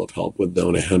great deal of help with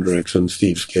Nona Hendrix, and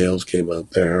Steve Scales came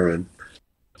out there, and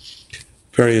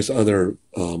various other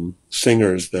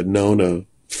singers that Nona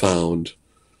found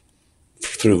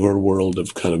through her world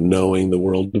of kind of knowing the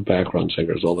world of background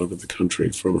singers all over the country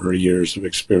from her years of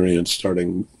experience,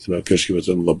 starting, because she was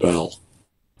in LaBelle.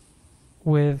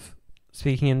 With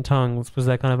Speaking in Tongues, was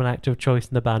there kind of an active choice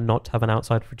in the band not to have an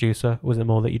outside producer? Or was it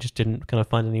more that you just didn't kind of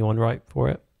find anyone right for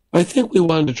it? I think we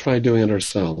wanted to try doing it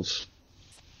ourselves.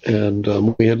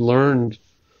 And we had learned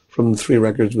from the 3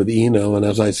 records with Eno, and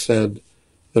as I said,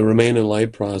 the Remain in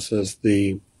Light process,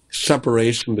 the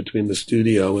separation between the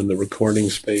studio and the recording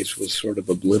space was sort of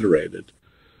obliterated.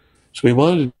 So we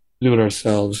wanted to do it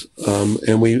ourselves. And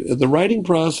the writing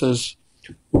process,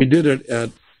 we did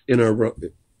it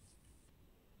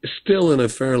still in a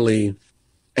fairly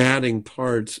adding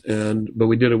parts, but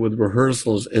we did it with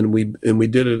rehearsals, and we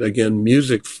did it again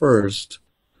music first,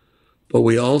 but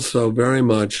we also very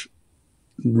much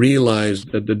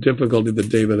realized that the difficulty that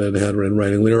David had in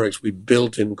writing lyrics, we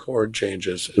built in chord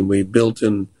changes, and we built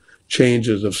in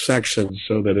changes of sections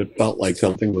so that it felt like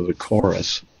something was a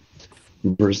chorus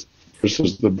versus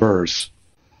the verse.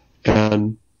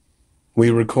 And we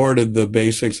recorded the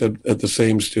basics at the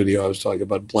same studio I was talking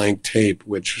about, blank tape,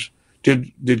 which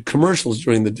did commercials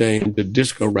during the day and did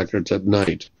disco records at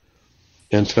night.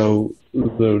 And so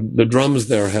the drums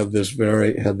there had this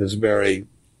very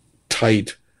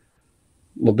tight,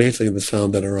 well, basically the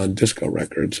sound that are on disco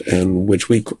records, and which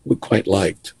we quite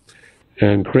liked.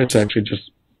 And Chris actually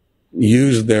just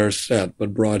used their set,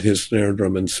 but brought his snare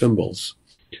drum and cymbals.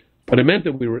 But it meant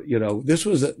that we were, this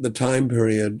was the time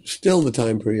period, still the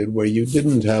time period where you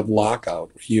didn't have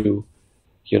lockout. A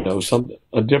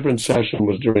different session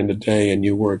was during the day and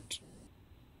you worked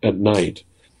at night.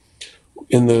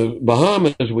 In the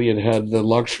Bahamas, we had the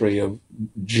luxury of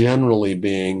generally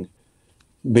being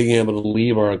able to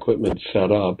leave our equipment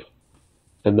set up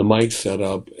and the mic set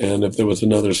up, and if there was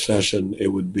another session, it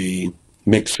would be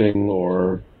mixing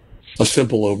or a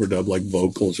simple overdub like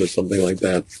vocals or something like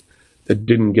that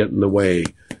didn't get in the way.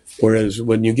 Whereas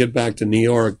when you get back to New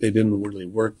York, they didn't really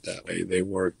work that way.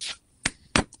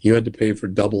 You had to pay for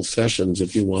double sessions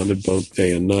if you wanted both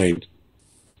day and night,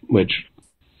 which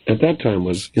at that time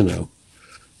was, it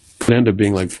ended up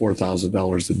being like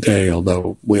 $4,000 a day,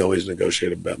 although we always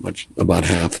negotiated about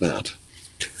half that.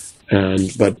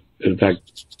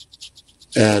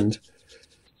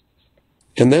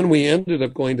 And then we ended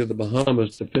up going to the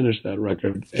Bahamas to finish that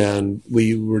record, and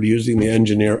we were using the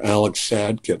engineer Alex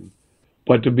Sadkin.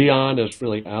 But to be honest,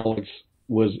 really, Alex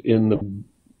was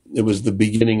it was the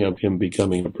beginning of him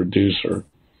becoming a producer.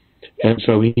 And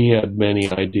so he had many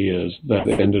ideas that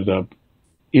ended up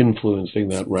influencing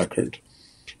that record.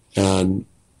 And,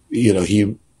 he,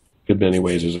 in many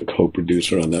ways, is a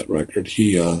co-producer on that record.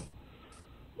 He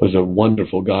was a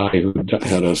wonderful guy who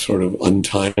had a sort of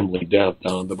untimely death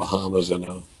down in the Bahamas in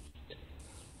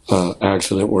a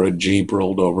accident where a Jeep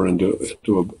rolled over into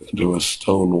a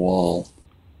stone wall.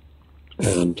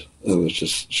 And it was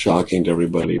just shocking to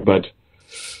everybody. But,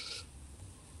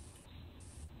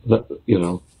 that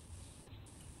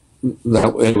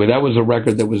was a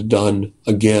record that was done,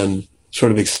 again,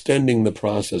 sort of extending the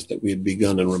process that we had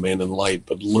begun in Remain in Light,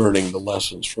 but learning the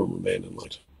lessons from Remain in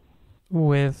Light.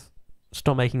 With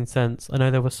Stop Making Sense, I know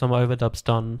there was some overdubs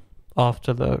done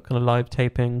after the kind of live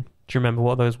taping. Do you remember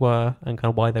what those were and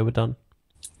kind of why they were done?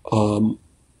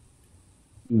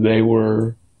 They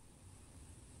were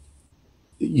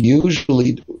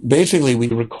usually, basically, we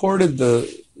recorded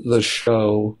the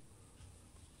show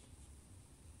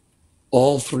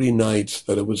all 3 nights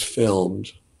that it was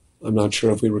filmed. I'm not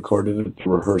sure if we recorded it at the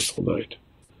rehearsal night.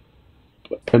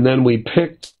 And then we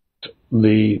picked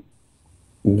the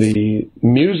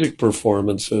music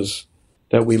performances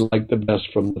that we liked the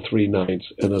best from the 3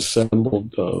 nights and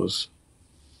assembled those.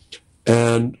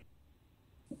 And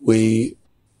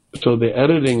so the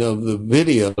editing of the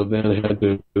video then had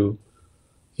to,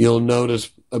 you'll notice,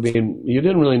 I mean, you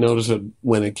didn't really notice it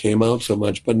when it came out so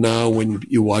much, but now when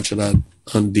you watch it on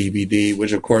DVD,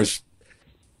 which of course,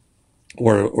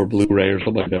 or Blu-ray or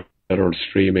something like that, or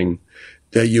streaming,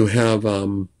 that you have,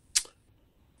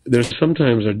 there's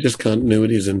sometimes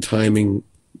discontinuities in timing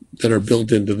that are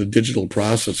built into the digital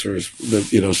processors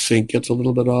that, sync gets a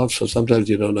little bit off. So sometimes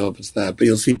you don't know if it's that, but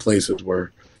you'll see places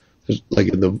where, like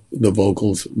in the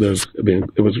vocals,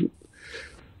 it was,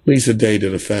 Lisa Day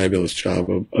did a fabulous job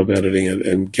of editing it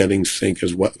and getting sync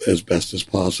as best as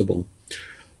possible.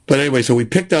 But anyway, so we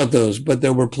picked out those, but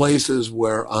there were places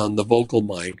where on the vocal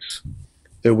mics,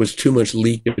 there was too much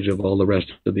leakage of all the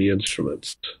rest of the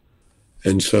instruments.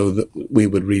 And so we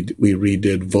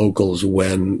redid vocals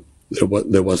when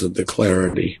there wasn't the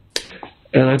clarity.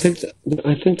 And I think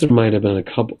there might have been a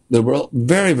couple, there were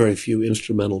very, very few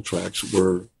instrumental tracks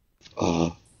were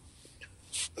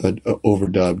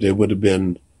overdubbed. It would have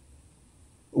been,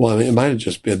 well, I mean, it might have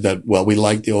just been that, well, we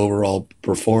liked the overall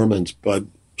performance, but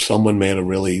someone made a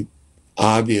really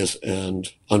obvious and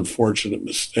unfortunate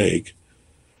mistake.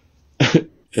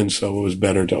 And so it was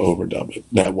better to overdub it,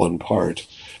 that one part.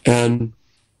 And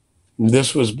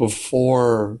this was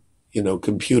before,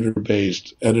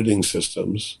 computer-based editing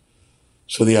systems.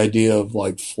 So the idea of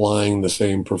like flying the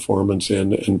same performance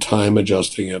in and time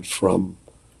adjusting it from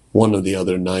one of the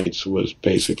other nights was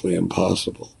basically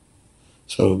impossible.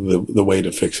 So the way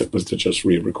to fix it was to just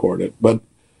re-record it. But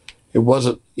it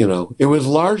wasn't, it was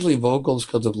largely vocals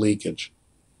because of leakage.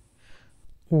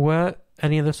 Were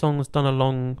any of the songs done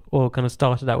along or kind of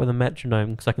started out with a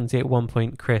metronome? Because I can see at one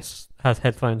point Chris has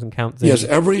headphones and counts in. Yes,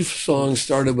 every song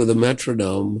started with a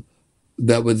metronome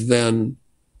that was then,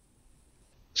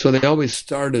 so they always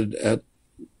started at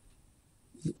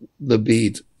the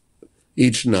beat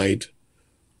each night,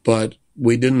 but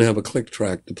we didn't have a click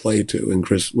track to play to, and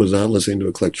Chris was not listening to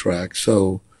a click track.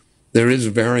 So there is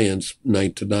variance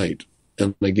night to night.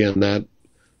 And again, that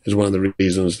is one of the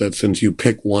reasons that since you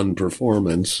pick one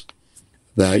performance,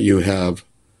 that you have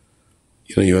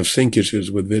you have sync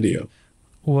issues with video.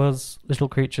 Was Little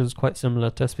Creatures quite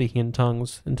similar to Speaking in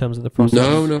Tongues in terms of the process?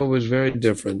 No, it was very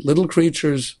different. Little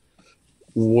Creatures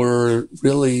were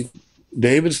really...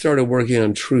 David started working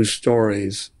on true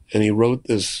stories, and he wrote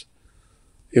this...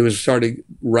 He started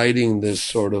writing this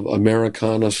sort of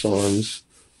Americana songs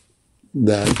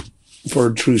that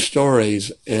for true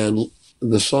stories, and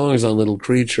the songs on Little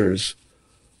Creatures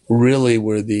really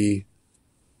were the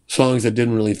songs that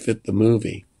didn't really fit the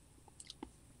movie.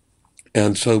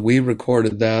 And so we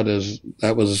recorded that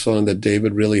was a song that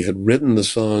David really had written the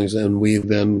songs, and we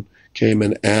then came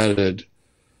and added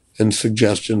and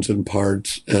suggestions and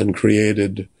parts and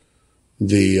created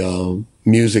the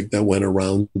music that went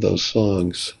around those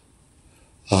songs.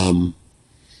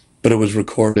 But it was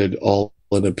recorded all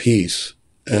in a piece.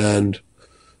 And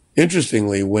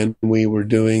interestingly, when we were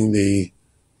doing the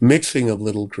mixing of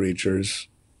Little Creatures,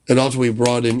 and also we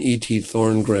brought in E.T.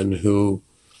 Thorngren, who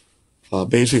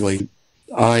basically...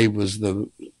 I was the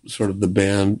sort of the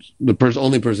band,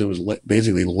 only person who was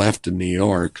basically left in New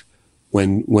York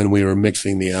when we were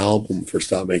mixing the album for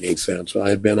Stop Making Sense. So I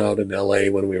had been out in L.A.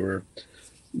 when we were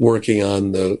working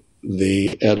on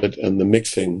the edit and the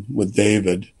mixing with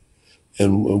David,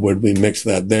 and when we mixed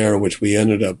that there, which we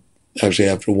ended up actually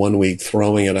after 1 week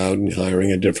throwing it out and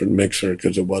hiring a different mixer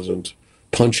because it wasn't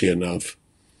punchy enough.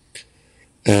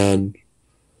 And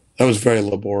that was very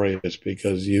laborious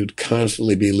because you'd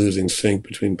constantly be losing sync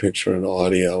between picture and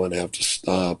audio and have to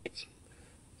stop.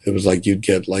 It was like you'd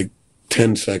get like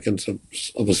 10 seconds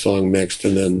of a song mixed,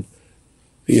 and then,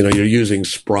 you're using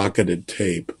sprocketed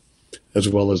tape as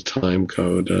well as time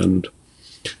code. And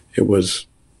it was,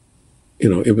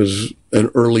 it was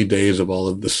an early days of all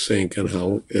of the sync and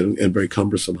and very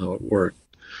cumbersome how it worked.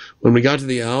 When we got to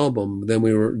the album, then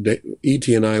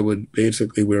E.T. and I we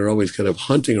were always kind of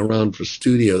hunting around for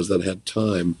studios that had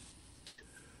time.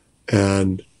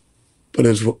 But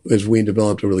as we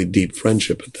developed a really deep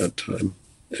friendship at that time,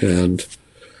 and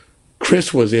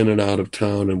Chris was in and out of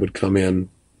town and would come in,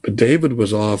 but David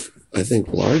was off, I think,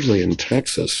 largely in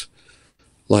Texas,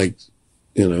 like,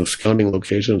 scouting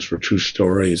locations for true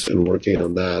stories and working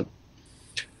on that.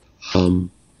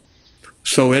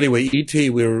 So anyway, E.T.,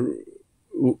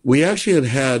 we actually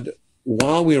had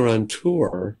while we were on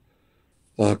tour,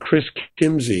 Chris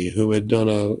Kimsey, who had done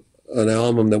an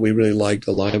album that we really liked,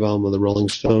 a live album of the Rolling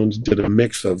Stones, did a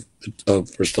mix of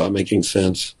For Stop Making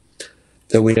Sense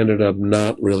that we ended up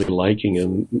not really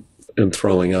liking and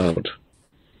throwing out,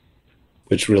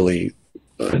 which really,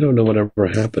 I don't know whatever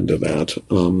happened to that.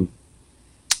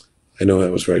 I know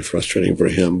that was very frustrating for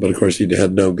him, but of course he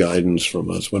had no guidance from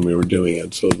us when we were doing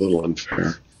it, so it was a little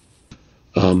unfair.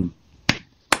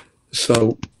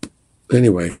 So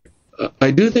anyway,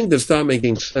 I do think that Stop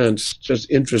Making Sense,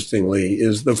 just interestingly,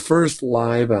 is the first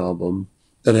live album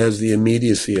that has the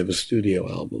immediacy of a studio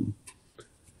album.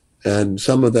 And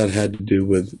some of that had to do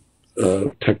with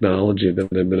technology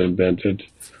that had been invented.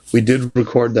 We did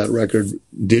record that record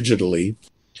digitally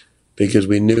because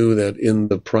we knew that in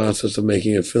the process of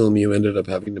making a film, you ended up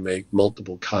having to make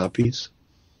multiple copies.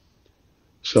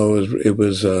 So it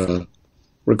was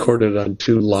recorded on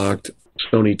 2 locked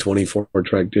Sony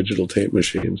 24-track digital tape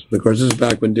machines. And of course, this is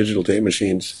back when digital tape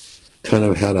machines kind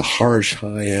of had a harsh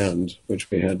high end,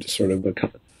 which we had to sort of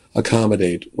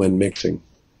accommodate when mixing.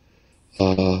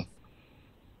 It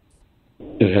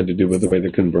had to do with the way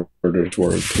the converters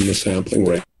worked and the sampling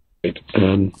rate.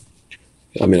 And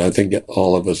I mean, I think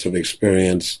all of us have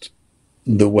experienced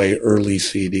the way early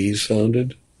CDs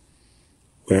sounded,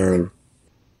 where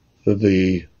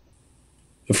the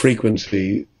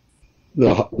frequency,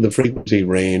 the frequency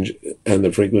range and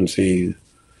the frequency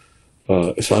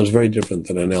sounds very different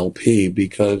than an LP,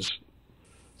 because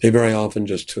they very often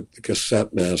just took the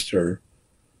cassette master,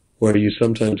 where you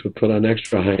sometimes would put on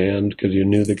extra high end because you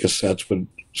knew the cassettes would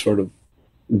sort of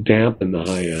dampen the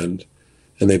high end,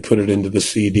 and they put it into the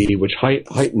CD, which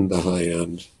heightened the high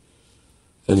end.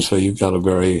 And so you got a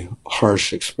very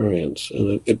harsh experience.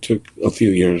 And it took a few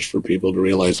years for people to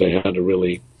realize they had to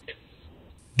really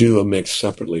do a mix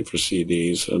separately for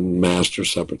CDs and master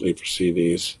separately for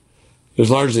CDs. It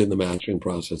was largely in the mastering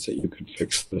process that you could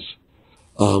fix this.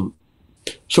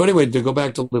 So anyway, to go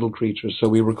back to Little Creatures, so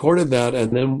we recorded that,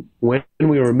 and then when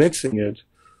we were mixing it,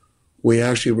 we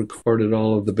actually recorded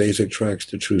all of the basic tracks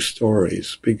to True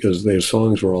Stories, because their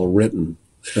songs were all written,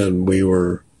 and we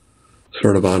were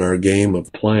sort of on our game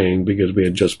of playing because we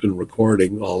had just been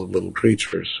recording all of Little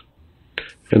Creatures.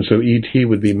 And so E.T.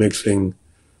 would be mixing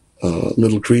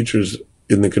Little Creatures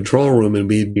in the control room, and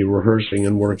we'd be rehearsing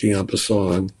and working up a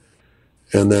song.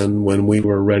 And then when we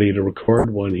were ready to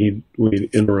record one, we'd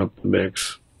interrupt the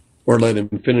mix or let him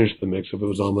finish the mix if it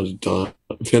was almost done,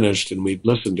 finished, and we'd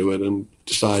listen to it and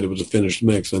decide it was a finished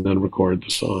mix and then record the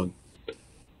song.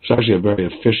 It's actually a very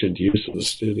efficient use of the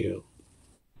studio.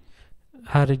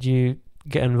 How did you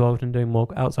get involved in doing more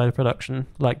outside production,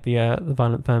 like the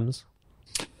Violent Femmes?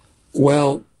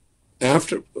 Well,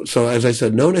 so as I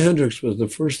said, Nona Hendryx was the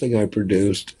first thing I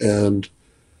produced, and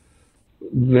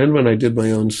then when I did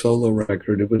my own solo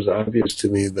record, it was obvious to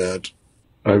me that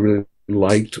I really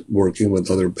liked working with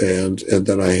other bands, and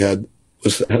that I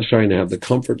was starting to have the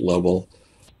comfort level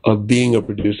of being a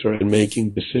producer and making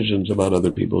decisions about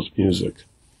other people's music.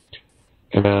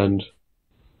 And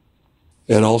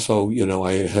also,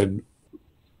 I had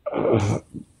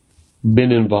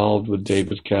been involved with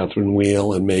David Catherine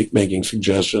Wheel and making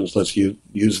suggestions. Let's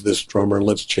use this drummer.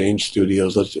 Let's change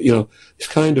studios. It's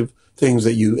kind of things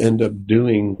that you end up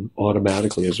doing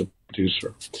automatically as a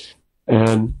producer.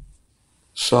 And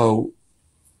so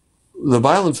the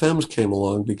Violent Femmes came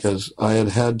along because I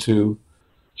had to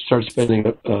start spending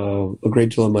a great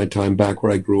deal of my time back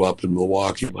where I grew up in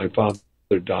Milwaukee. My father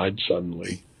died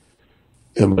suddenly,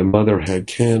 and my mother had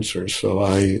cancer, so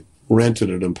I rented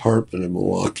an apartment in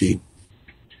Milwaukee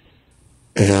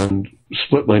and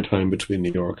split my time between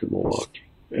New York and Milwaukee.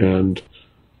 And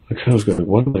I kind of was going,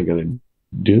 what am I going to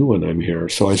do when I'm here?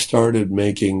 So I started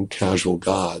making Casual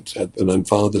Gods, and then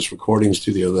found this recording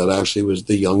studio that actually was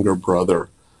the younger brother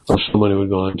of someone who had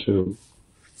gone to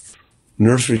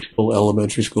nursery school,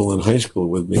 elementary school, and high school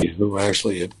with me, who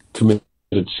actually had committed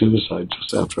suicide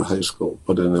just after high school,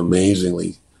 but an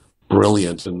amazingly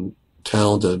brilliant and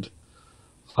talented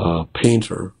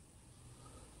painter.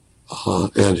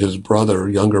 And his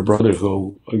younger brother,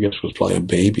 who I guess was probably a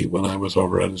baby when I was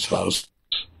over at his house,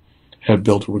 had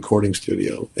built a recording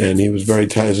studio. And he was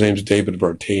his name's David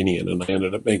Vartanian, and I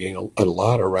ended up making a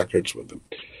lot of records with him.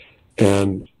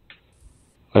 And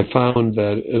I found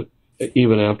that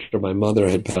even after my mother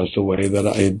had passed away, that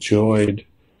I enjoyed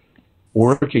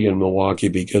working in Milwaukee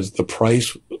because the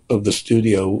price of the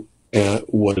studio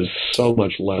was so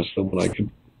much less than what I could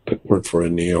work for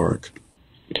in New York.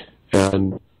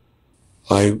 And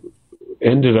I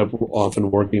ended up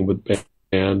often working with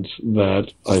bands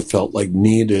that I felt like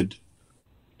needed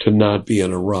to not be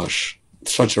in a rush,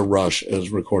 such a rush as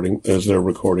their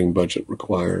recording budget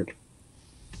required.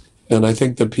 And I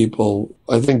think that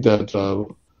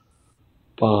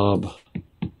Bob,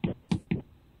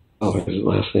 his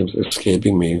last name's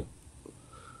escaping me,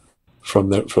 from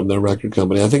their record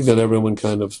company. I think that everyone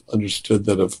kind of understood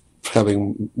that, of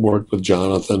having worked with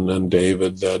Jonathan and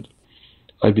David, that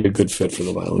I'd be a good fit for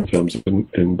the Violent Femmes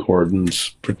and Gordon's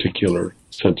particular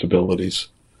sensibilities.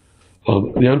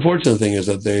 The unfortunate thing is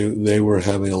that they were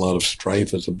having a lot of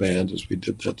strife as a band as we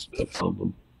did that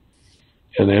album,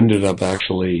 and ended up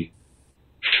actually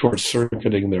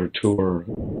short-circuiting their tour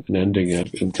and ending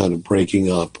it and kind of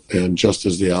breaking up, and just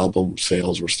as the album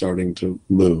sales were starting to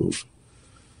move.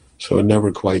 So it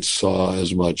never quite saw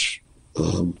as much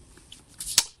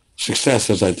success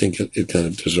as I think it kind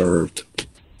of deserved.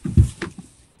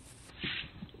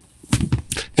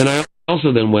 And I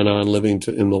also then went on living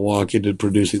in Milwaukee, did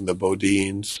producing the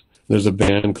Bodines. There's a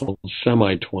band called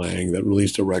Semi-Twang that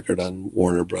released a record on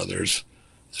Warner Brothers.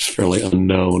 It's fairly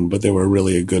unknown, but they were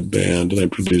really a good band, and I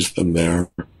produced them there.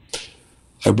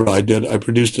 I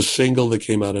produced a single that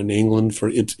came out in England for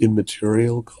It's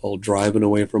Immaterial called Driving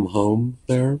Away from Home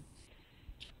there.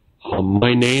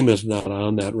 My name is not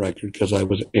on that record because I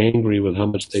was angry with how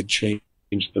much they changed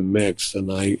the mix,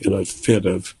 and I, in a fit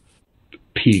of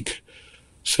pique,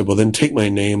 said, well, then take my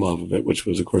name off of it, which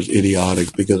was, of course,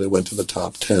 idiotic because it went to the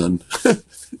top 10.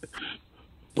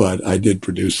 But I did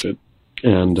produce it,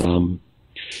 and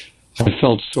I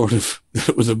felt sort of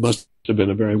it must have been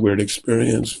a very weird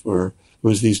experience it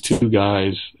was these two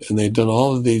guys, and they'd done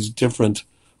all of these different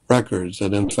records.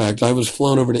 And in fact, I was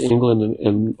flown over to England,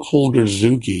 and Holger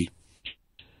Zucchi,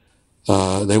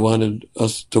 they wanted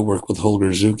us to work with Holger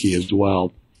Zucchi as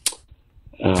well.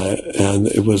 And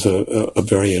it was a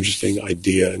very interesting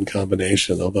idea and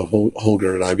combination, although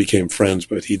Holger and I became friends,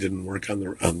 but he didn't work on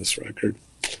this record.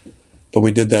 But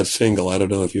we did that single. I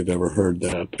don't know if you've ever heard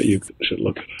that, but you should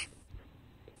look it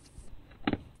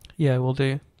up. Yeah, we'll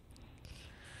do.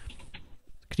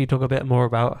 Could you talk a bit more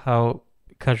about how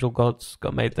Casual Gods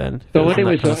got made then? So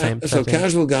anyway, so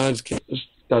Casual Gods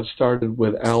got started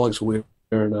with Alex Weir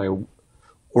and I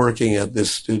working at this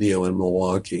studio in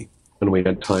Milwaukee when we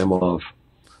had time off.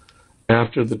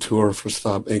 After the tour for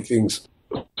Stop Making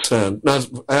Sense,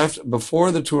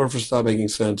 before the tour for Stop Making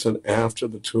Sense, and after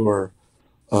the tour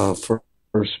for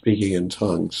Speaking in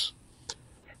Tongues.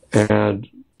 And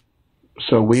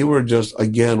So we were just,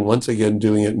 again, once again,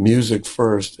 doing it music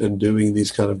first and doing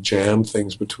these kind of jam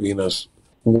things between us.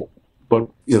 But,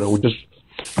 we're just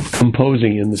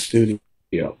composing in the studio.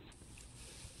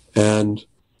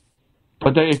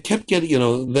 But it kept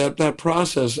getting, that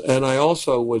process. And I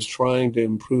also was trying to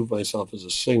improve myself as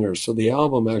a singer. So the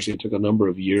album actually took a number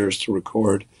of years to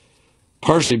record,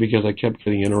 partially because I kept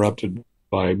getting interrupted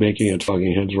by making a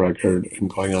Talking Heads record and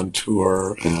going on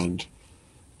tour and,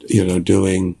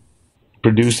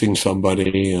 producing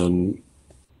somebody and,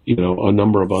 a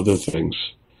number of other things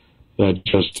that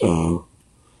just,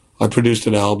 I produced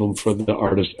an album for the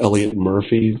artist Elliot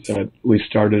Murphy that we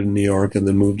started in New York and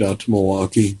then moved out to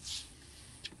Milwaukee.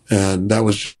 And that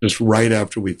was just right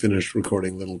after we finished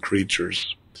recording Little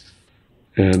Creatures.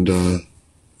 And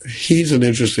he's an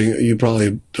interesting, you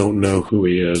probably don't know who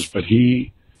he is, but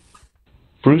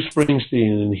Bruce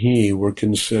Springsteen and he were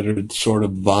considered sort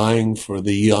of vying for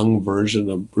the young version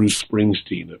of Bruce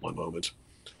Springsteen at one moment.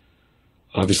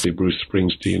 Obviously, Bruce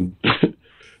Springsteen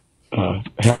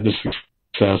had the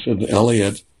success, and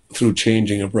Elliot, through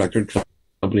changing of record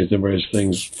companies and various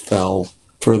things, fell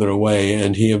further away,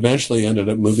 and he eventually ended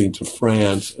up moving to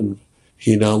France, and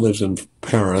he now lives in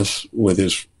Paris with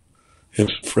his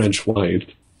French wife,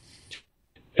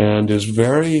 and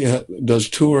does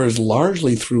tours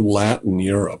largely through Latin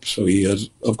Europe. So he has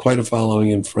quite a following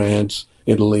in France,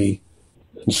 Italy,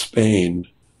 and Spain,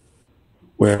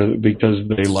 because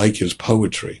they like his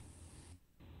poetry.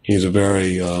 He's a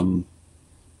very,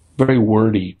 very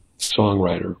wordy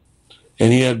songwriter.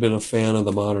 And he had been a fan of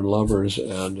the Modern Lovers,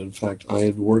 and in fact, I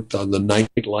had worked on the Night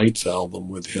Lights album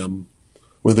with him,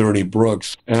 with Ernie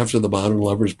Brooks, after the Modern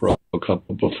Lovers broke up,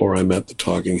 before I met the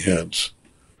Talking Heads.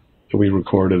 We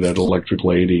recorded at Electric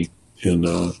Lady in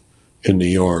New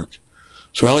York.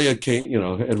 So Elliot came,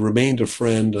 had remained a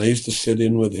friend. I used to sit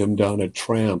in with him down at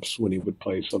Tramps when he would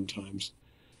play sometimes.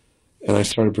 And I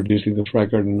started producing this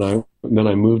record, and then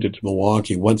I moved it to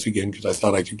Milwaukee once again because I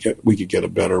thought we could get a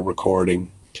better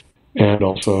recording. And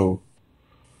also,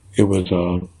 it was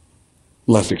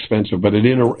less expensive. But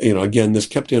again, this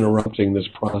kept interrupting this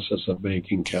process of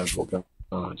making Casual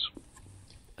Gods.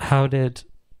 How did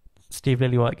Steve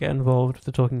Lillywhite get involved with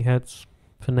the Talking Heads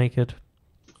for Naked?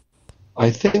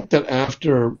 I think that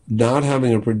after not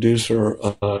having a producer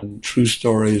on True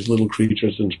Stories, Little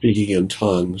Creatures, and Speaking in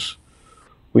Tongues,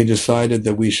 we decided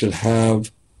that we should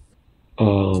have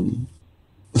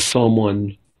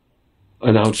someone,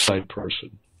 an outside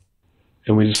person.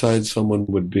 And we decided someone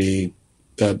would be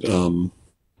that,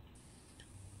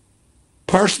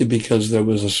 partially because there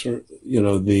was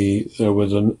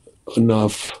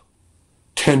enough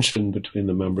tension between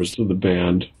the members of the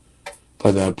band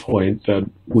by that point that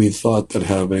we thought that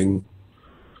having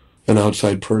an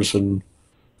outside person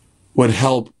would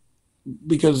help,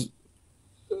 because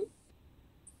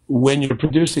when you're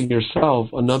producing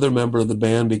yourself, another member of the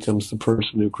band becomes the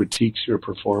person who critiques your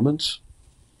performance.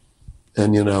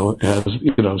 And,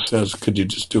 says, could you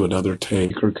just do another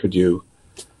take? Or could you,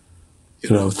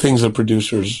 things that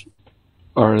producers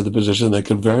are in the position that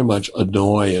could very much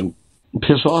annoy and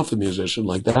piss off the musician.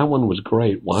 Like, that one was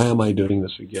great. Why am I doing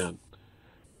this again?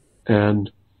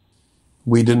 And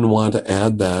we didn't want to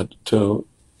add that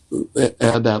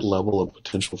level of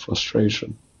potential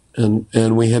frustration.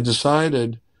 And we had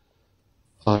decided,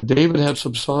 David had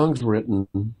some songs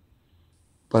written,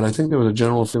 but I think there was a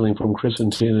general feeling from Chris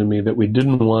and Tina and me that we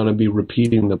didn't want to be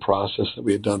repeating the process that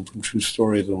we had done from True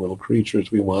Stories and Little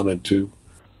Creatures. We wanted to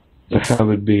have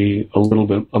it be a little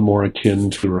bit more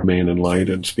akin to Remain in Light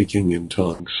and Speaking in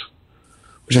Tongues,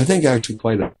 which I think actually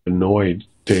quite annoyed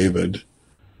David.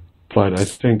 But I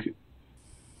think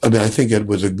it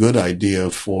was a good idea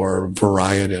for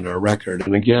variety in our record.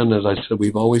 And again, as I said,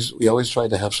 we always tried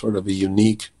to have sort of a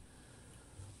unique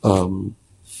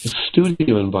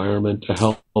studio environment to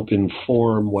help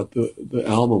inform what the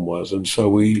album was. And so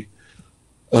we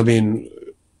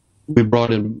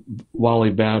brought in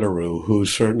Wally Batteroo, who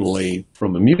certainly,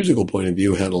 from a musical point of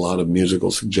view, had a lot of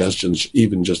musical suggestions,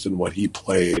 even just in what he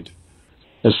played,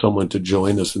 as someone to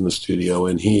join us in the studio.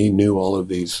 And he knew all of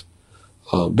these,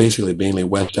 basically mainly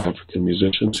West African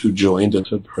musicians who joined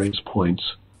us at various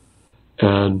points.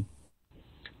 And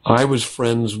I was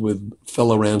friends with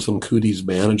fellow Ransom Cootie's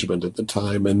management at the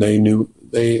time, and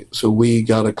so we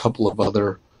got a couple of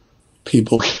other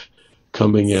people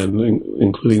coming in,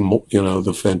 including,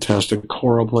 the fantastic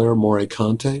choral player, More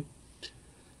Conte.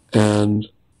 But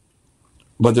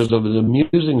there's an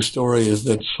amusing story is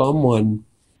that someone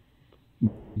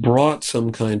brought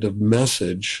some kind of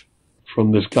message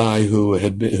from this guy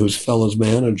who's Fella's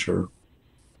manager.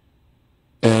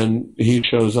 And he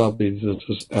shows up, he's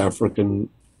this African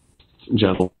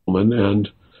gentleman, and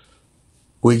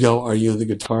we go, "Are you the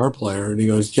guitar player?" And he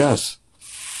goes, "Yes."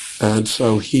 And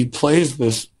so he plays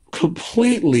this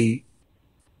completely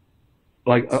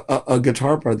like a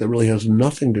guitar part that really has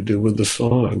nothing to do with the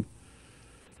song.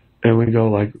 And we go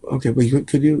like, "Okay, but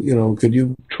could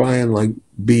you try and like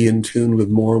be in tune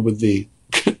with the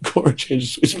chord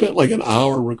changes?" We spent like an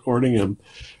hour recording him,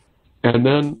 and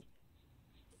then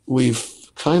we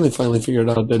kind of finally figured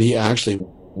out that he actually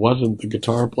wasn't the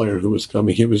guitar player who was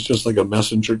coming. He was just like a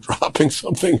messenger dropping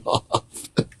something off.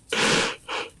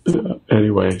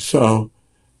 Anyway, so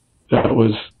that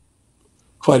was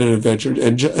quite an adventure.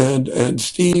 And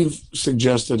Steve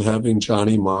suggested having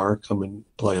Johnny Marr come and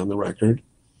play on the record.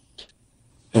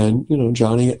 And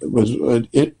Johnny was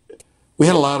it. We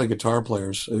had a lot of guitar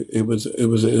players. It was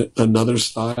another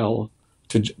style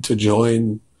to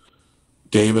join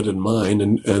David and mine,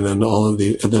 and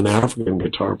then African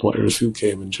guitar players who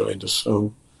came and joined us.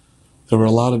 So there were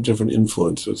a lot of different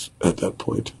influences at that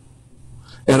point.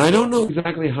 And I don't know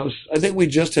exactly how. I think we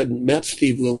just had met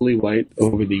Steve Lillywhite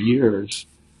over the years,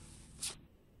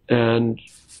 and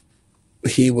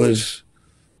he was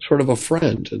sort of a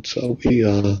friend, and so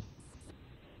it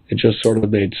just sort of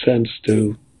made sense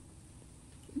to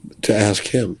ask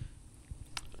him.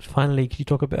 Finally, could you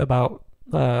talk a bit about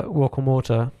Walk on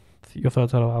Water, your third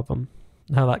solo album,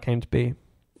 and how that came to be?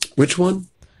 Which one?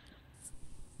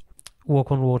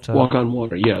 Walk on Water. Walk on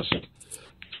Water, yes.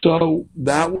 So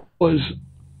that was,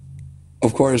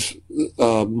 of course,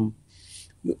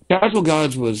 Casual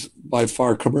Gods was by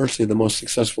far commercially the most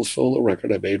successful solo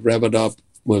record I made. Rev It Up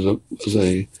was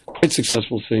a quite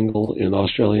successful single in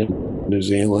Australia, New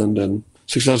Zealand, and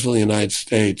successful in the United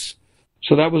States.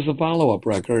 So that was the follow-up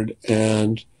record,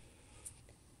 and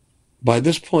by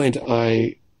this point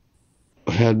I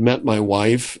had met my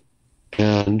wife,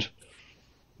 and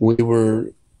we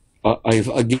were, I've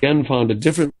again found a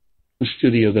different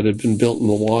studio that had been built in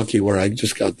Milwaukee where I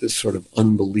just got this sort of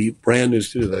brand new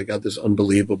studio that I got this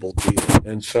unbelievable deal.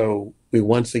 And so we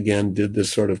once again did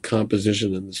this sort of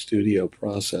composition in the studio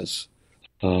process.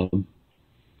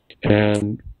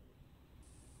 And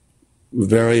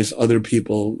various other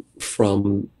people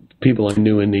from people I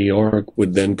knew in New York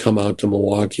would then come out to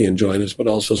Milwaukee and join us, but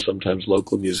also sometimes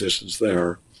local musicians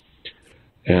there.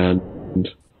 And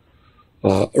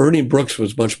Ernie Brooks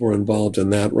was much more involved in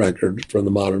that record from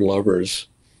the Modern Lovers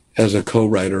as a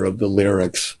co-writer of the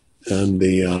lyrics. And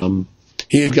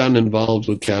he had gotten involved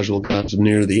with Casual Gods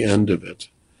near the end of it.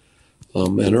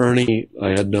 And Ernie, I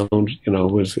had known,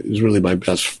 was really my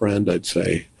best friend, I'd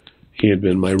say. He had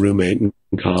been my roommate in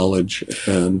college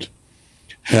and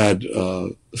had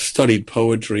studied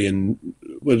poetry, and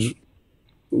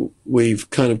we've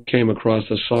kind of came across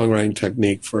a songwriting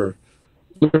technique for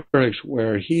lyrics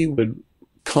where he would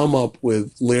come up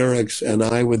with lyrics and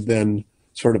I would then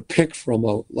sort of pick from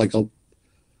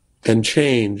and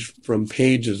change from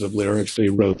pages of lyrics that he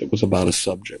wrote that was about a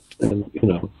subject. And,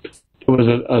 there was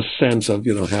a sense of,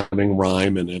 having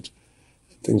rhyme in it,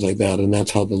 things like that. And that's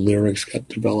how the lyrics got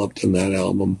developed in that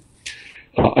album.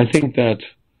 I think that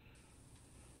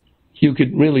you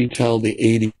could really tell the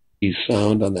 80s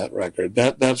sound on that record.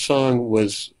 That song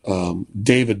was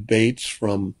David Bates,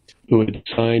 who had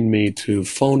signed me to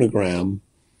Phonogram,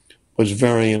 was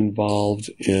very involved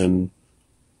in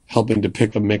helping to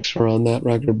pick a mixer on that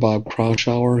record, Bob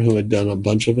Kroshauer, who had done a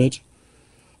bunch of it.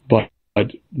 But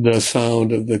the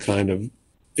sound of the kind of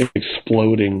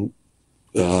exploding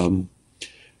snare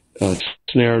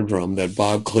drum that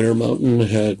Bob Clearmountain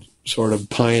had sort of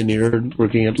pioneered,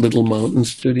 working at Little Mountain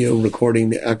Studio, recording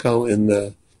the echo in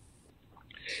the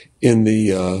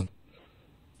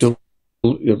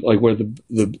like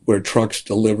where trucks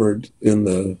delivered in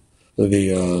the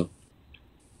I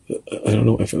don't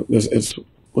know if it's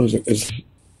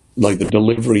like the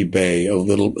delivery bay of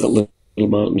Little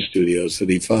Mountain Studios, that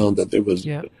he found that there was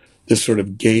this sort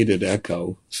of gated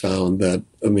echo sound that,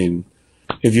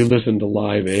 if you listen to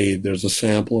Live Aid, there's a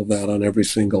sample of that on every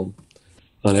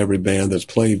band that's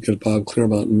played because Bob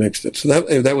Clearmountain mixed it. So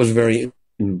that was very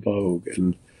in vogue.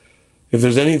 And if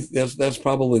there's that's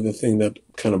probably the thing that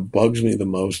kind of bugs me the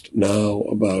most now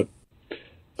about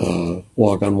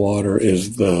Walk on Water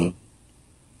is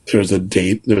there's a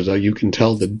date, you can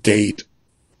tell the date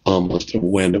almost of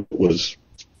when it was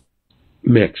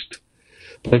mixed.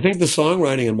 But I think the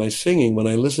songwriting and my singing, when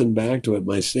I listened back to it,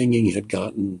 my singing had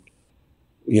gotten,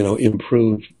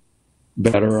 improved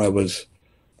better. I was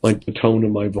like the tone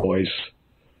of my voice.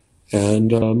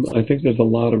 And I think there's a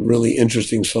lot of really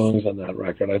interesting songs on that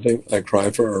record. I think I Cry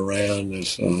for Iran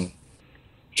is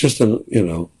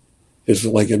is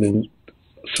like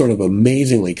sort of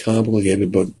amazingly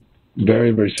complicated but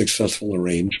very, very successful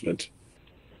arrangement.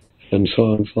 and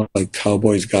songs like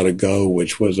 "Cowboys Gotta Go,"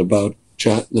 which was about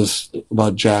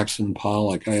about Jackson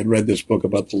Pollock. I had read this book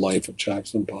about the life of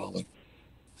Jackson Pollock,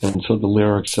 and so the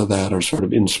lyrics of that are sort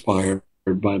of inspired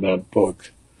by that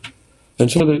book. And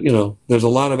so that, there's a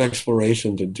lot of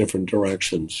explorations in different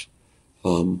directions.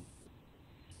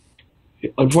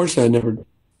 Unfortunately,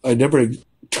 I never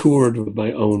toured with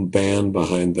my own band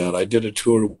behind that. I did a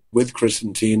tour with Chris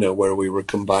and Tina where we were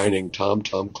combining Tom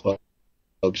Tom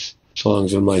Club's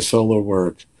songs and my solo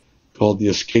work, called the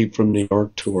Escape from New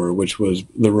York tour, which was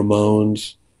the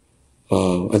Ramones.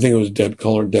 I think it was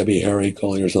Debbie Harry,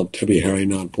 calling herself Debbie Harry,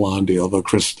 not Blondie, although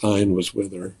Chris Stein was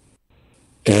with her.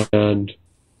 And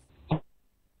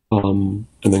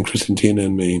then Chris and Tina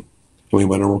and me, and we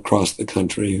went across the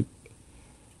country.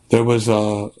 There was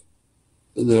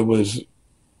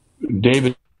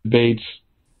David Bates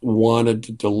wanted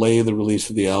to delay the release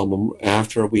of the album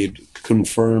after we had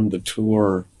confirmed the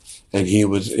tour, and he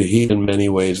in many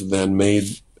ways then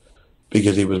made,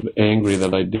 because he was angry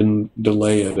that I didn't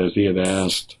delay it as he had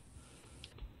asked.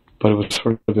 But it was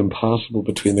sort of impossible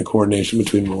between the coordination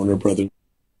between Warner Brothers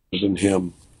and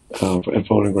him at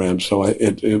Phonogram. So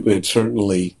it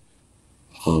certainly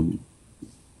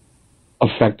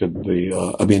affected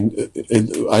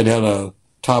the. I'd had a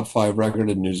top 5 record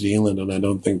in New Zealand, and I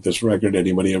don't think this record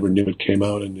anybody ever knew it came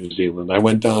out in New Zealand. I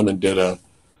went down and did a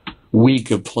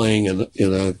week of playing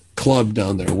in a club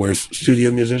down there where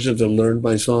studio musicians had learned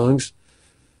my songs,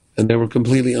 and they were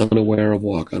completely unaware of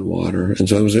Walk on Water. And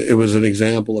so it was an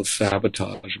example of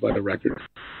sabotage by a record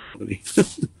company.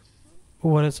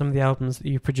 What are some of the albums that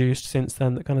you've produced since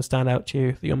then that kind of stand out to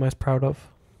you, that you're most proud of?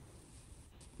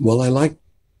 Well, I like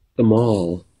them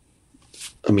all.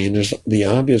 I mean, there's the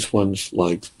obvious ones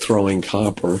like Throwing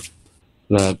Copper,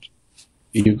 that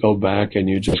you go back and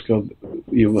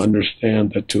you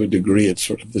understand that to a degree it's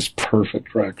sort of this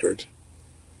perfect record.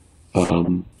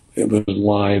 It was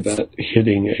live at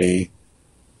hitting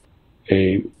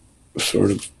a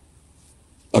sort of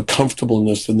a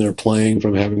comfortableness in their playing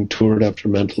from having toured after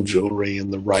Mental Jewelry,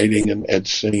 and the writing and Ed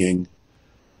singing.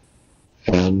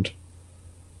 And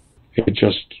it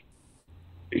just,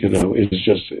 it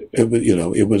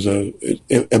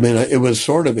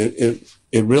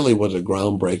really was a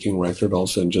groundbreaking record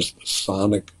also, in just the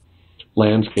sonic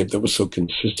landscape that was so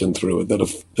consistent through it,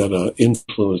 that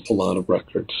influenced a lot of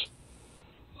records.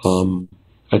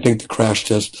 I think the Crash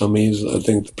Test Dummies, I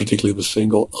think particularly the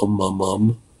single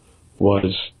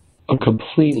was a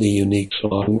completely unique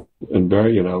song, and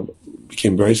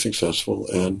became very successful.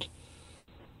 And,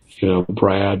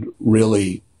 Brad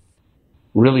really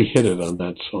hit it on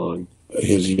that song.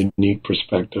 His unique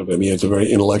perspective. I mean, it's a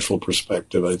very intellectual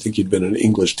perspective. I think he'd been an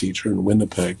English teacher in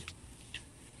Winnipeg.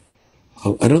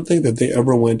 I don't think that they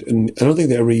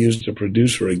ever used a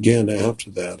producer again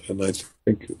after that. And I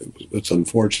think it's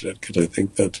unfortunate, because I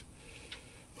think that,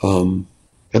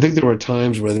 I think there were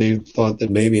times where they thought that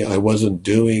maybe I wasn't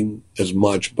doing as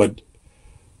much, but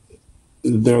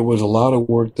there was a lot of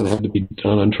work that had to be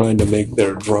done on trying to make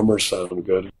their drummer sound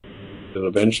good. And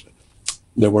eventually,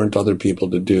 there weren't other people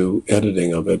to do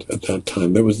editing of it at that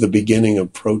time. There was the beginning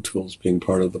of Pro Tools being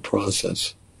part of the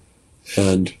process.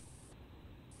 And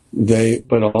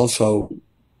but also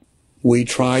we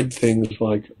tried things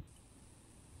like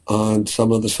on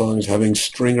some of the songs having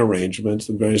string arrangements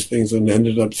and various things, and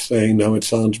ended up saying, no, it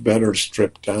sounds better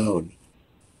stripped down.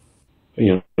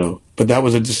 But that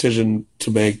was a decision to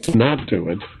make, to not do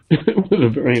it. It was a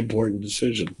very important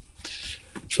decision.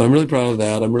 So I'm really proud of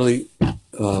that. I'm really,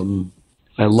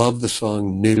 I love the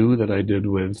song New that I did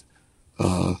with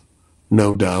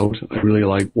No Doubt. I really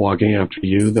like Walking After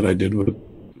You that I did with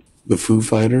the Foo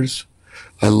Fighters.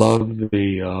 I love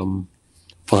the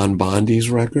Von Bondi's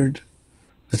record.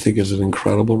 I think is an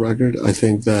incredible record. I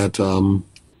think that the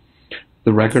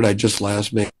record I just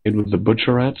last made with the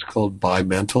Butcherettes, called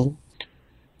Bi-Mental,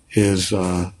 is,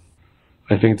 I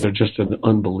think they're just an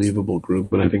unbelievable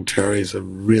group, and I think Terry's a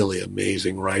really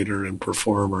amazing writer and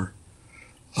performer.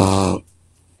 I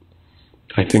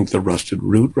think the Rusted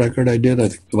Root record I did, I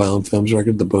think the Violent Femmes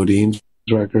record, the Bodines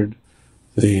record,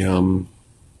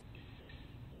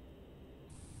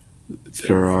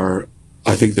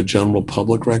 I think the General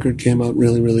Public record came out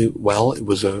really, really well. It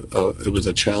was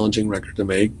a challenging record to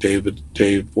make. Dave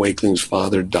Wakeling's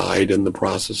father died in the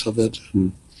process of it,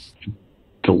 and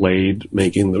delayed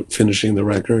finishing the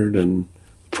record, and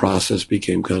the process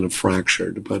became kind of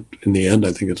fractured. But in the end,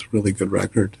 I think it's a really good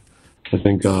record. I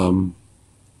think, well,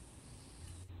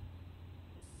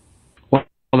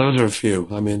 those are a few.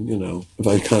 I mean, if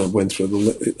I kind of went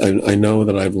through I know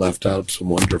that I've left out some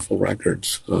wonderful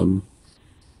records.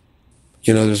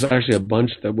 There's actually a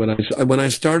bunch that when I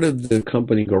started the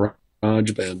company Garage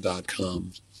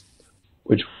GarageBand.com,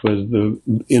 which was the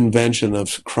invention of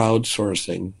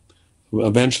crowdsourcing.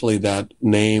 Eventually, that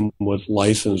name was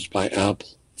licensed by Apple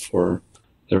for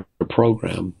their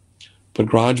program. But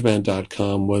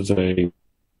GarageBand.com was a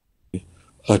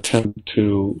attempt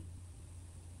to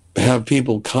have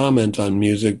people comment on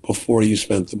music before you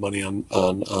spent the money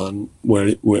on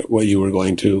where what you were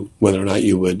going to, whether or not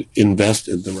you would invest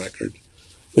in the record.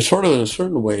 But sort of in a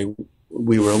certain way,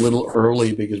 we were a little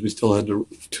early because we still had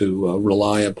to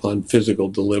rely upon physical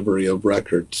delivery of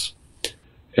records.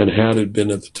 And had it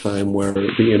been at the time where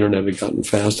the internet had gotten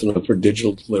fast enough for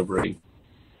digital delivery,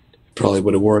 it probably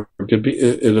would have worked.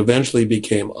 It eventually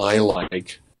became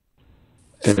iLike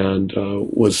and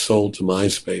was sold to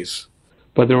MySpace.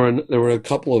 But there were a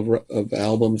couple of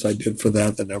albums I did for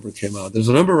that never came out. There's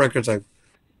a number of records I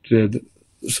did.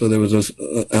 So there was this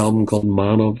album called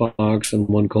Monovox and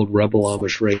one called Rebel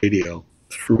Amish Radio.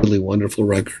 They're really wonderful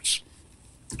records.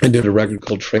 I did a record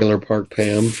called Trailer Park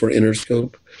Pam for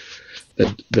Interscope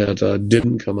that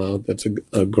didn't come out. That's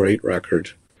a great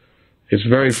record. It's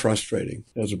very frustrating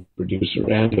as a producer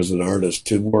and as an artist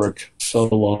to work so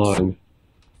long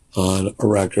on a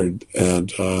record,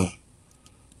 and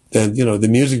then the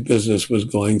music business was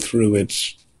going through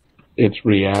its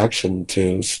reaction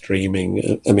to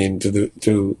streaming. I mean,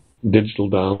 to digital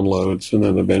downloads and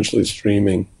then eventually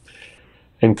streaming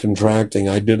and contracting.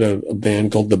 I did a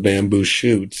band called the Bamboo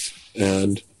Shoots,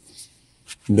 and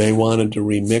they wanted to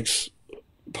remix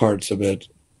parts of it,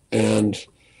 and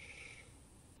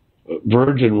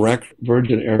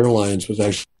Virgin Airlines was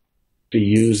actually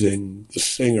using the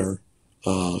singer.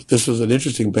 This was an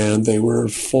interesting band. They were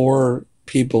 4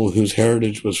 people whose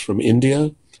heritage was from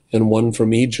India and one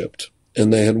from Egypt.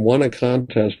 And they had won a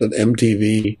contest at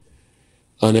MTV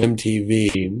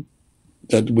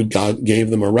that gave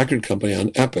them a record company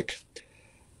on Epic.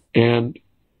 And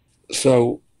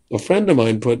so a friend of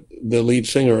mine put the lead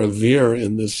singer of Veer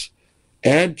in this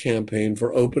ad campaign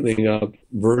for opening up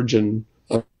Virgin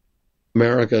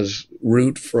America's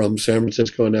route from San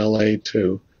Francisco and LA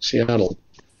to Seattle.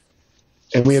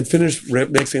 And we had finished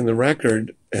mixing the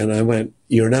record, and I went,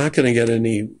 "You're not going to get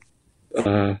any,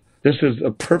 this is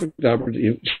a perfect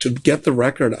opportunity to get the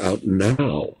record out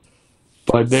now."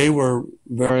 But they were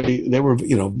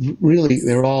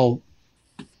all,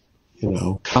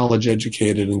 college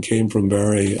educated and came from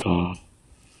very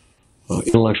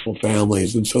intellectual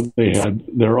families. And so they had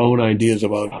their own ideas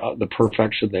about the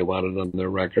perfection they wanted on their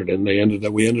record. And we ended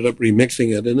up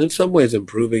remixing it and in some ways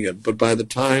improving it. But by the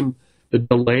time the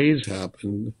delays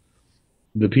happened,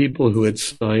 the people who had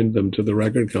signed them to the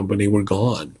record company were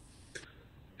gone.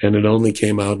 And it only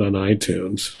came out on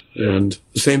iTunes. And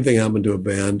the same thing happened to a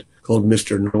band called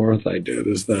Mr. North I did,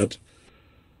 is that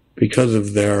because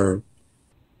of their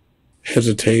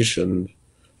hesitation,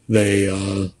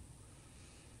 they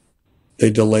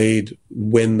delayed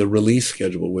when the release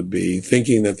schedule would be,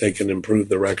 thinking that they can improve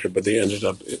the record, but they ended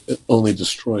up only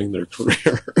destroying their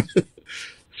career.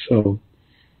 So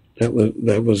that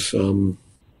was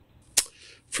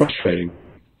frustrating.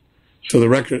 So the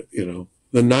record,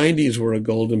 the 90s were a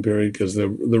golden period because the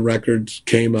records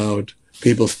came out,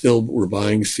 people still were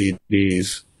buying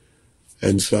CDs,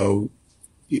 and so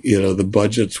the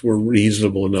budgets were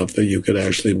reasonable enough that you could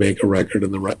actually make a record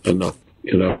and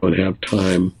and have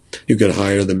time. You could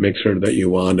hire the mixer that you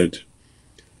wanted.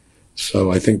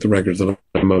 So I think the records that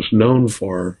I'm most known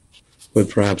for, with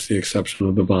perhaps the exception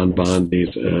of the Bon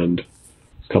Bondis and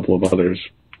a couple of others,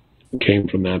 came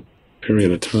from that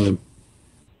period of time.